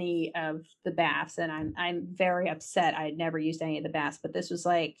used any of the baths. And I'm very upset. I had never used any of the baths. But this was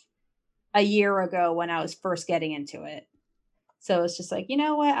like a year ago when I was first getting into it. So it's just like, you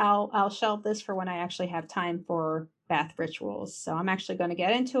know what? I'll shelve this for when I actually have time for bath rituals. So I'm actually going to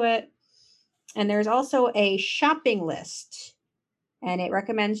get into it. And there's also a shopping list. And it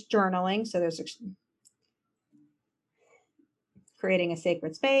recommends journaling. So there's creating a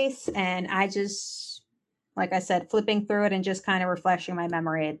sacred space. And I just, like I said, flipping through it and just kind of refreshing my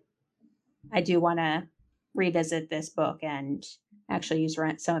memory. I do want to revisit this book and actually use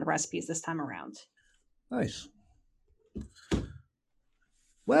some of the recipes this time around. Nice.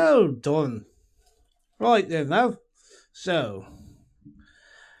 Well done. Right then, now. So,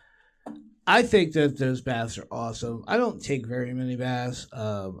 I think that those baths are awesome. I don't take very many baths.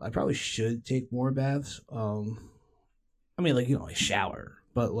 I probably should take more baths. I mean, like, I shower,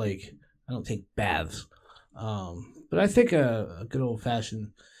 but like, I don't take baths. But I think a good old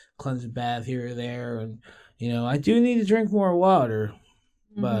fashioned cleansing bath here or there, and I do need to drink more water,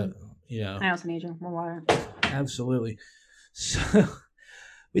 but I also need to drink more water. absolutely. So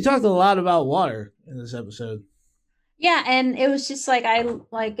we talked a lot about water in this episode. Yeah, and it was just like I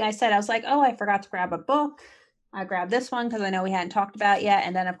said, I was like, oh, I forgot to grab a book. I grabbed this one because I know we hadn't talked about it yet,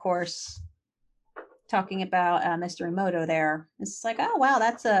 and then of course, talking about Mr. Emoto there, it's like, oh wow,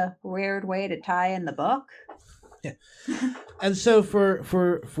 that's a weird way to tie in the book. Yeah. And so for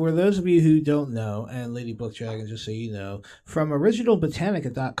those of you who don't know, and Lady Book Dragon, just so you know, from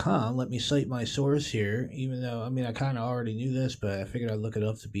originalbotanica.com, let me cite my source here, even though, I mean, I kind of already knew this, but I figured I'd look it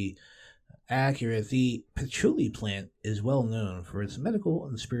up to be accurate. The patchouli plant is well known for its medical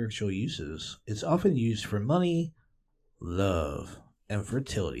and spiritual uses. It's often used for money, love, and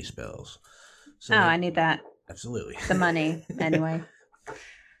fertility spells. So I need that. Absolutely. The money, anyway.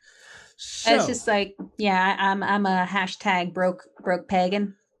 So, It's just like, yeah, I'm a hashtag broke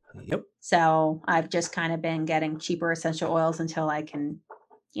pagan. yep. So I've just kind of been getting cheaper essential oils until I can,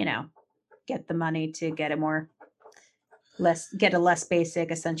 get the money to get a less basic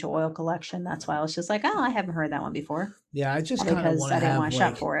essential oil collection. That's why I was just like, oh, I haven't heard that one before. Yeah, I just kind of Because want I to didn't have want to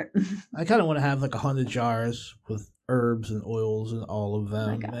shop for it. I kind of want to have like 100 jars with herbs and oils and all of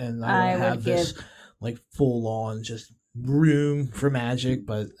them, and I I want to would have this like full on just room for magic.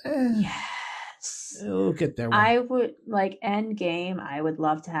 But Yes. we'll get there. I would like end game. I would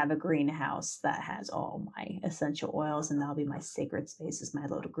love to have a greenhouse that has all my essential oils, and that'll be my sacred space, is my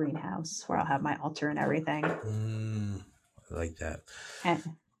little greenhouse where I'll have my altar and everything. I like that. And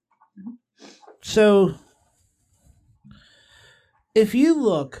So, if you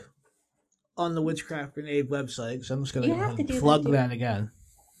look on the Witchcraft Grenade website, so I'm just going You have to to do plug that, that again.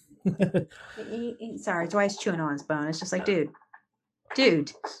 sorry, Dwight's chewing on his bone. It's just like, dude,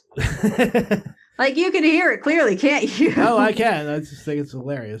 like you can hear it clearly, can't you? Oh, I can. I just think it's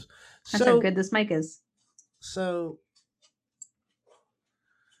hilarious. That's how good this mic is. So,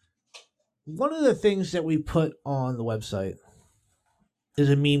 one of the things that we put on the website is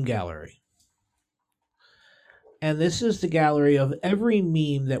a meme gallery. And this is the gallery of every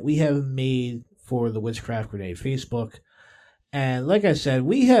meme that we have made for the Witchcraft Grenade Facebook. And like I said,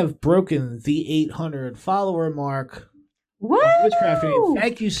 we have broken the 800 follower mark. Woo! Witchcraft Grenade.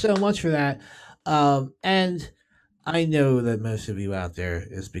 Thank you so much for that. And I know that most of you out there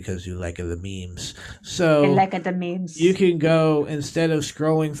is because you like the memes. So I like the memes. you can go, instead of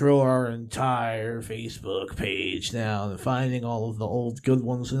scrolling through our entire Facebook page now and finding all of the old good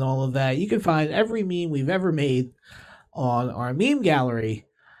ones and all of that, you can find every meme we've ever made on our meme gallery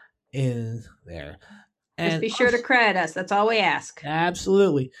in there. Just be sure to credit us. That's all we ask.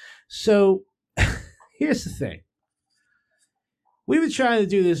 Absolutely. So here's the thing. We've been trying to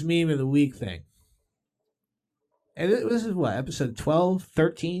do this meme of the week thing. And this is what, episode 12,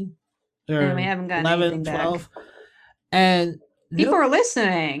 13? And we haven't gotten 11, anything 12. back. And People are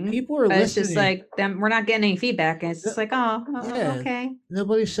listening. people are but listening. it's just like them. We're not getting any feedback, and it's just like, Yeah. okay.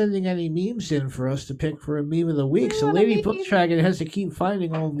 Nobody's sending any memes in for us to pick for a meme of the week. We So want a Lady meme. Book Dragon has to keep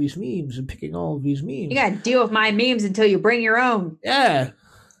finding all of these memes and picking all of these memes. You gotta deal with my memes until you bring your own. Yeah.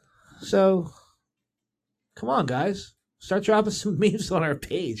 So, come on, guys. Start dropping some memes on our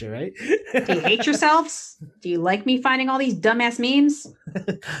page, all right? Do you hate yourselves? Do you like me finding all these dumbass memes?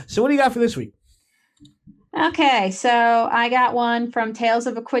 So what do you got for this week? Okay, so I got one from Tales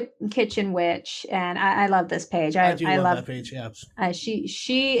of a Kitchen Witch, and I love this page. I do love love that page, yeah.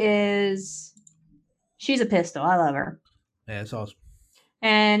 She's a pistol. I love her. Yeah, it's awesome.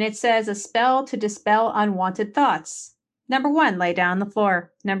 And it says a spell to dispel unwanted thoughts. Number 1, lay down on the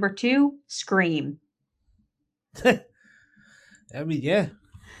floor. Number 2, scream. I mean, yeah.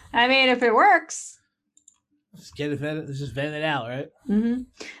 I mean, if it works. Just get it vented, just vent it out, right? Mm-hmm.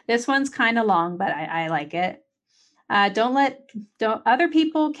 This one's kind of long, but I like it. Don't other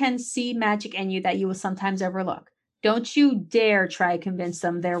people can see magic in you that you will sometimes overlook. Don't you dare try to convince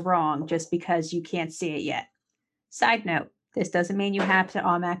them they're wrong just because you can't see it yet. Side note, this doesn't mean you have to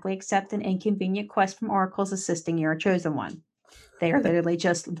automatically accept an inconvenient quest from oracles assisting your chosen one. They are literally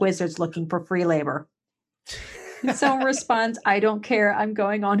just wizards looking for free labor. Someone responds, I don't care. I'm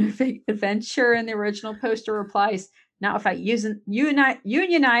going on an adventure. And the original poster replies, not without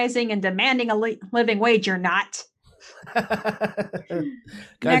unionizing and demanding a living wage, you're not.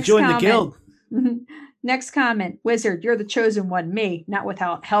 Gotta join the guild. Next comment. Wizard, you're the chosen one. Me, not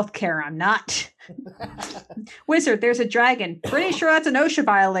without health care. I'm not. Wizard, there's a dragon. Pretty sure that's an OSHA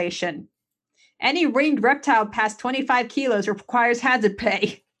violation. Any ringed reptile past 25 kilos requires hazard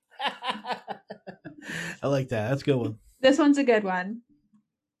pay. I like that. That's a good one. This one's a good one.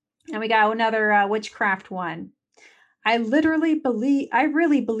 And we got another witchcraft one. I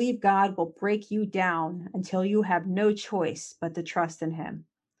really believe God will break you down until you have no choice but to trust in him.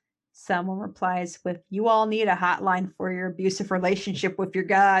 Someone replies with, you all need a hotline for your abusive relationship with your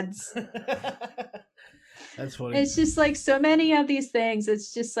gods. That's funny. It's just like so many of these things.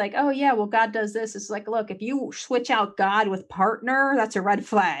 It's just like, oh yeah, well, God does this. It's like, look, if you switch out God with partner, that's a red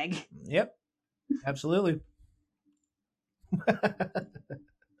flag. Yep. Absolutely.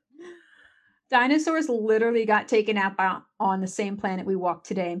 Dinosaurs literally got taken out on the same planet we walk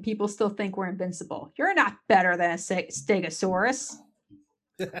today, and people still think we're invincible. You're not better than a Stegosaurus.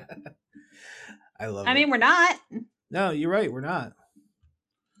 I love it. I mean, we're not. No, you're right. We're not.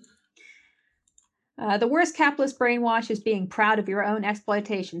 The worst capitalist brainwash is being proud of your own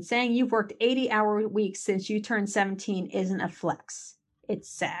exploitation. Saying you've worked 80-hour weeks since you turned 17 isn't a flex. It's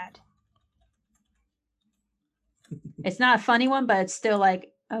sad. It's not a funny one, but it's still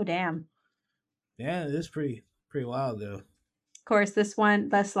like, oh, damn. Yeah, it is pretty wild, though. Of course, this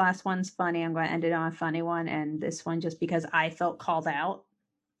last one's funny. I'm going to end it on a funny one. And this one, just because I felt called out.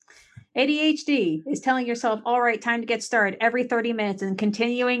 ADHD is telling yourself, all right, time to get started every 30 minutes and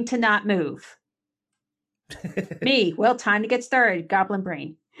continuing to not move. Me, well, time to get started, Goblin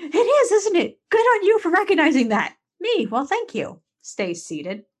Brain. It is, isn't it? Good on you for recognizing that. Me, well, thank you. Stay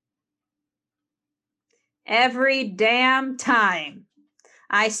seated. Every damn time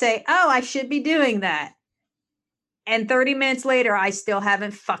I say, oh, I should be doing that. And 30 minutes later, I still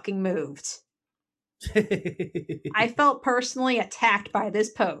haven't fucking moved. I felt personally attacked by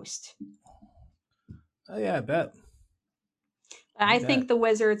this post. Oh, yeah, I bet. I think the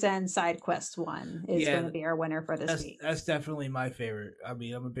Wizards End side quest one is going to be our winner for this week. That's definitely my favorite. I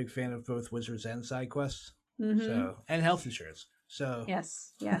mean, I'm a big fan of both Wizards End side quests, Mm-hmm. and health insurance. So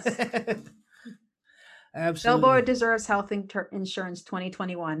Yes. Absolutely. Billboard deserves health insurance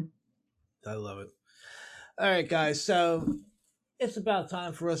 2021. I love it. All right, guys. So it's about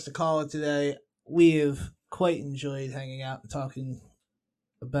time for us to call it today. We have quite enjoyed hanging out and talking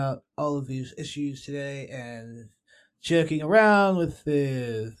about all of these issues today and joking around with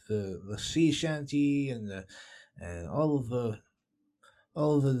the sea shanty and all of the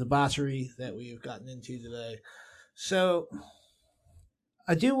debauchery that we have gotten into today. So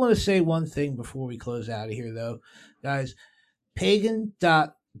I do want to say one thing before we close out of here, though, guys.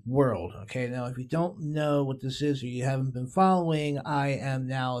 Pagan.world. Okay, now if you don't know what this is or you haven't been following, I am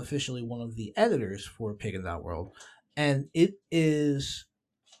now officially one of the editors for Pagan.world, and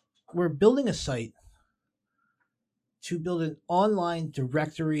we're building a site to build an online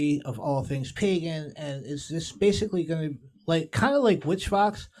directory of all things pagan, and is this basically going to kind of like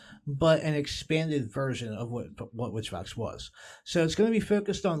Witchfox, but an expanded version of what Witchfox was. So it's going to be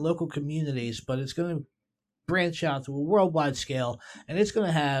focused on local communities, but it's going to branch out to a worldwide scale, and it's going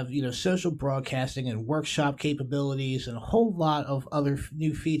to have social broadcasting and workshop capabilities and a whole lot of other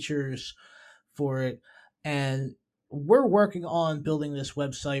new features for it. And we're working on building this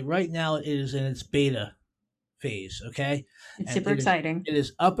website right now. It is in its beta phase. Okay, It's super exciting. It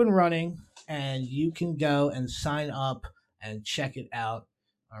is up and running, and you can go and sign up and check it out.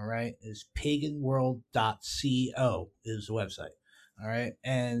 All right, it's paganworld.co is the website. All right,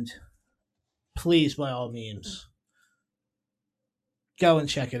 and please, by all means, go and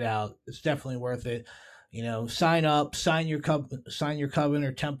check it out. It's definitely worth it. Sign up, sign your coven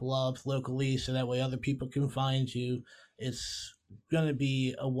or temple up locally, so that way other people can find you. It's going to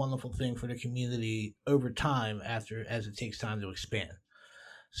be a wonderful thing for the community over time, as it takes time to expand.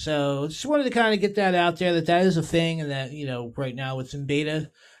 So just wanted to kind of get that out there, that is a thing, and that right now it's in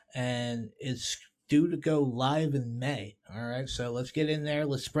beta and it's due to go live in May. All right, so let's get in there.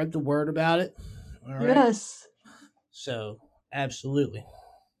 Let's spread the word about it. All right. Yes. So absolutely.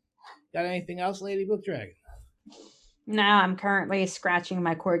 Got anything else, Lady Book Dragon? No, I'm currently scratching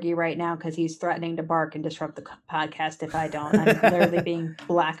my corgi right now because he's threatening to bark and disrupt the podcast if I don't. I'm literally being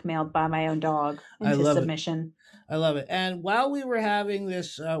blackmailed by my own dog into submission. I love it. And while we were recording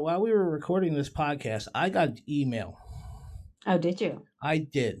this podcast, I got an email. Oh, did you? I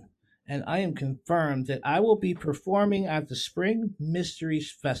did. And I am confirmed that I will be performing at the Spring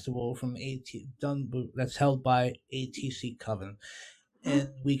Mysteries Festival that's held by ATC Coven.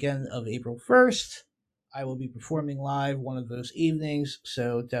 And weekend of April 1st, I will be performing live one of those evenings.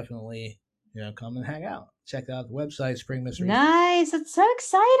 So definitely, come and hang out. Check out the website, Spring Mysteries. Nice. It's so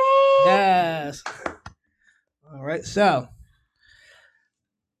exciting. Yes. All right. So,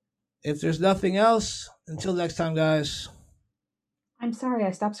 if there's nothing else, until next time, guys. I'm sorry,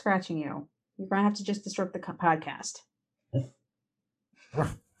 I stopped scratching you. You're going to have to just disrupt the podcast. Did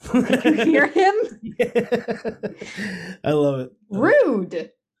you hear him? I love it.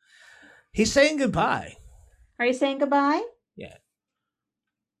 Rude. He's saying goodbye. Are you saying goodbye? Yeah.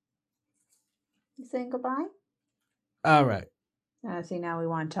 You saying goodbye? All right. See, now we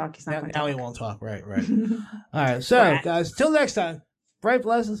want to talk. He's not Now he won't talk. Right. All right. So, guys, till next time, bright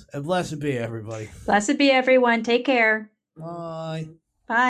blessings and blessed be everybody. Blessed be everyone. Take care. Bye.